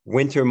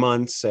winter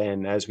months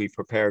and as we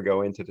prepare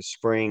go into the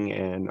spring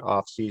and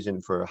off season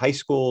for high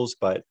schools.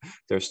 But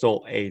there's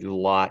still a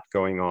lot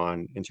going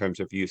on in terms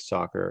of youth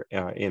soccer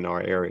in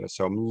our area.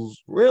 So I'm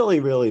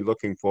really, really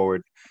looking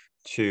forward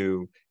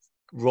to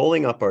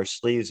rolling up our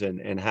sleeves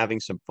and having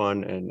some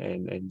fun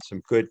and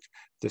some good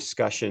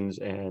discussions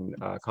and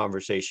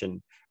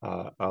conversation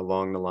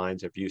along the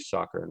lines of youth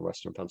soccer in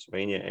Western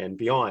Pennsylvania and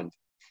beyond.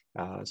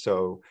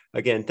 So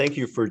again, thank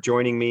you for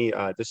joining me.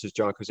 This is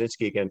John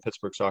Kozinski, again,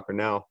 Pittsburgh Soccer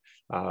Now.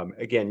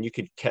 Again, you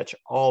could catch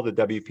all the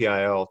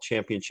WPIAL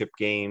championship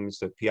games,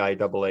 the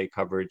PIAA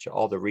coverage,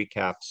 all the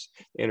recaps,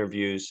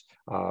 interviews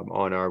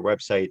on our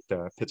website,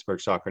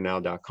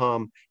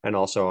 pittsburghsoccernow.com, and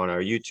also on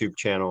our YouTube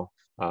channel,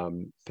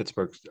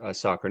 Pittsburgh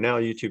Soccer Now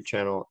YouTube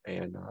channel,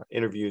 and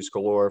interviews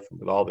galore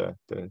with all the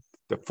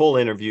full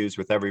interviews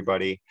with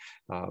everybody.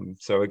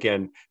 So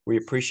again, we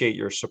appreciate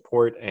your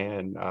support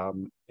and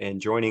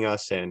joining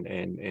us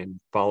and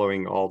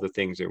following all the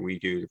things that we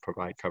do to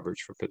provide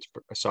coverage for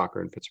Pittsburgh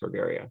soccer in Pittsburgh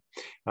area.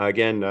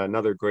 Again,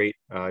 another great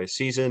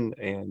season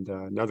and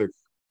another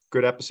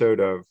good episode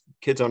of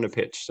Kids on the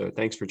Pitch. So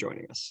thanks for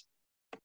joining us.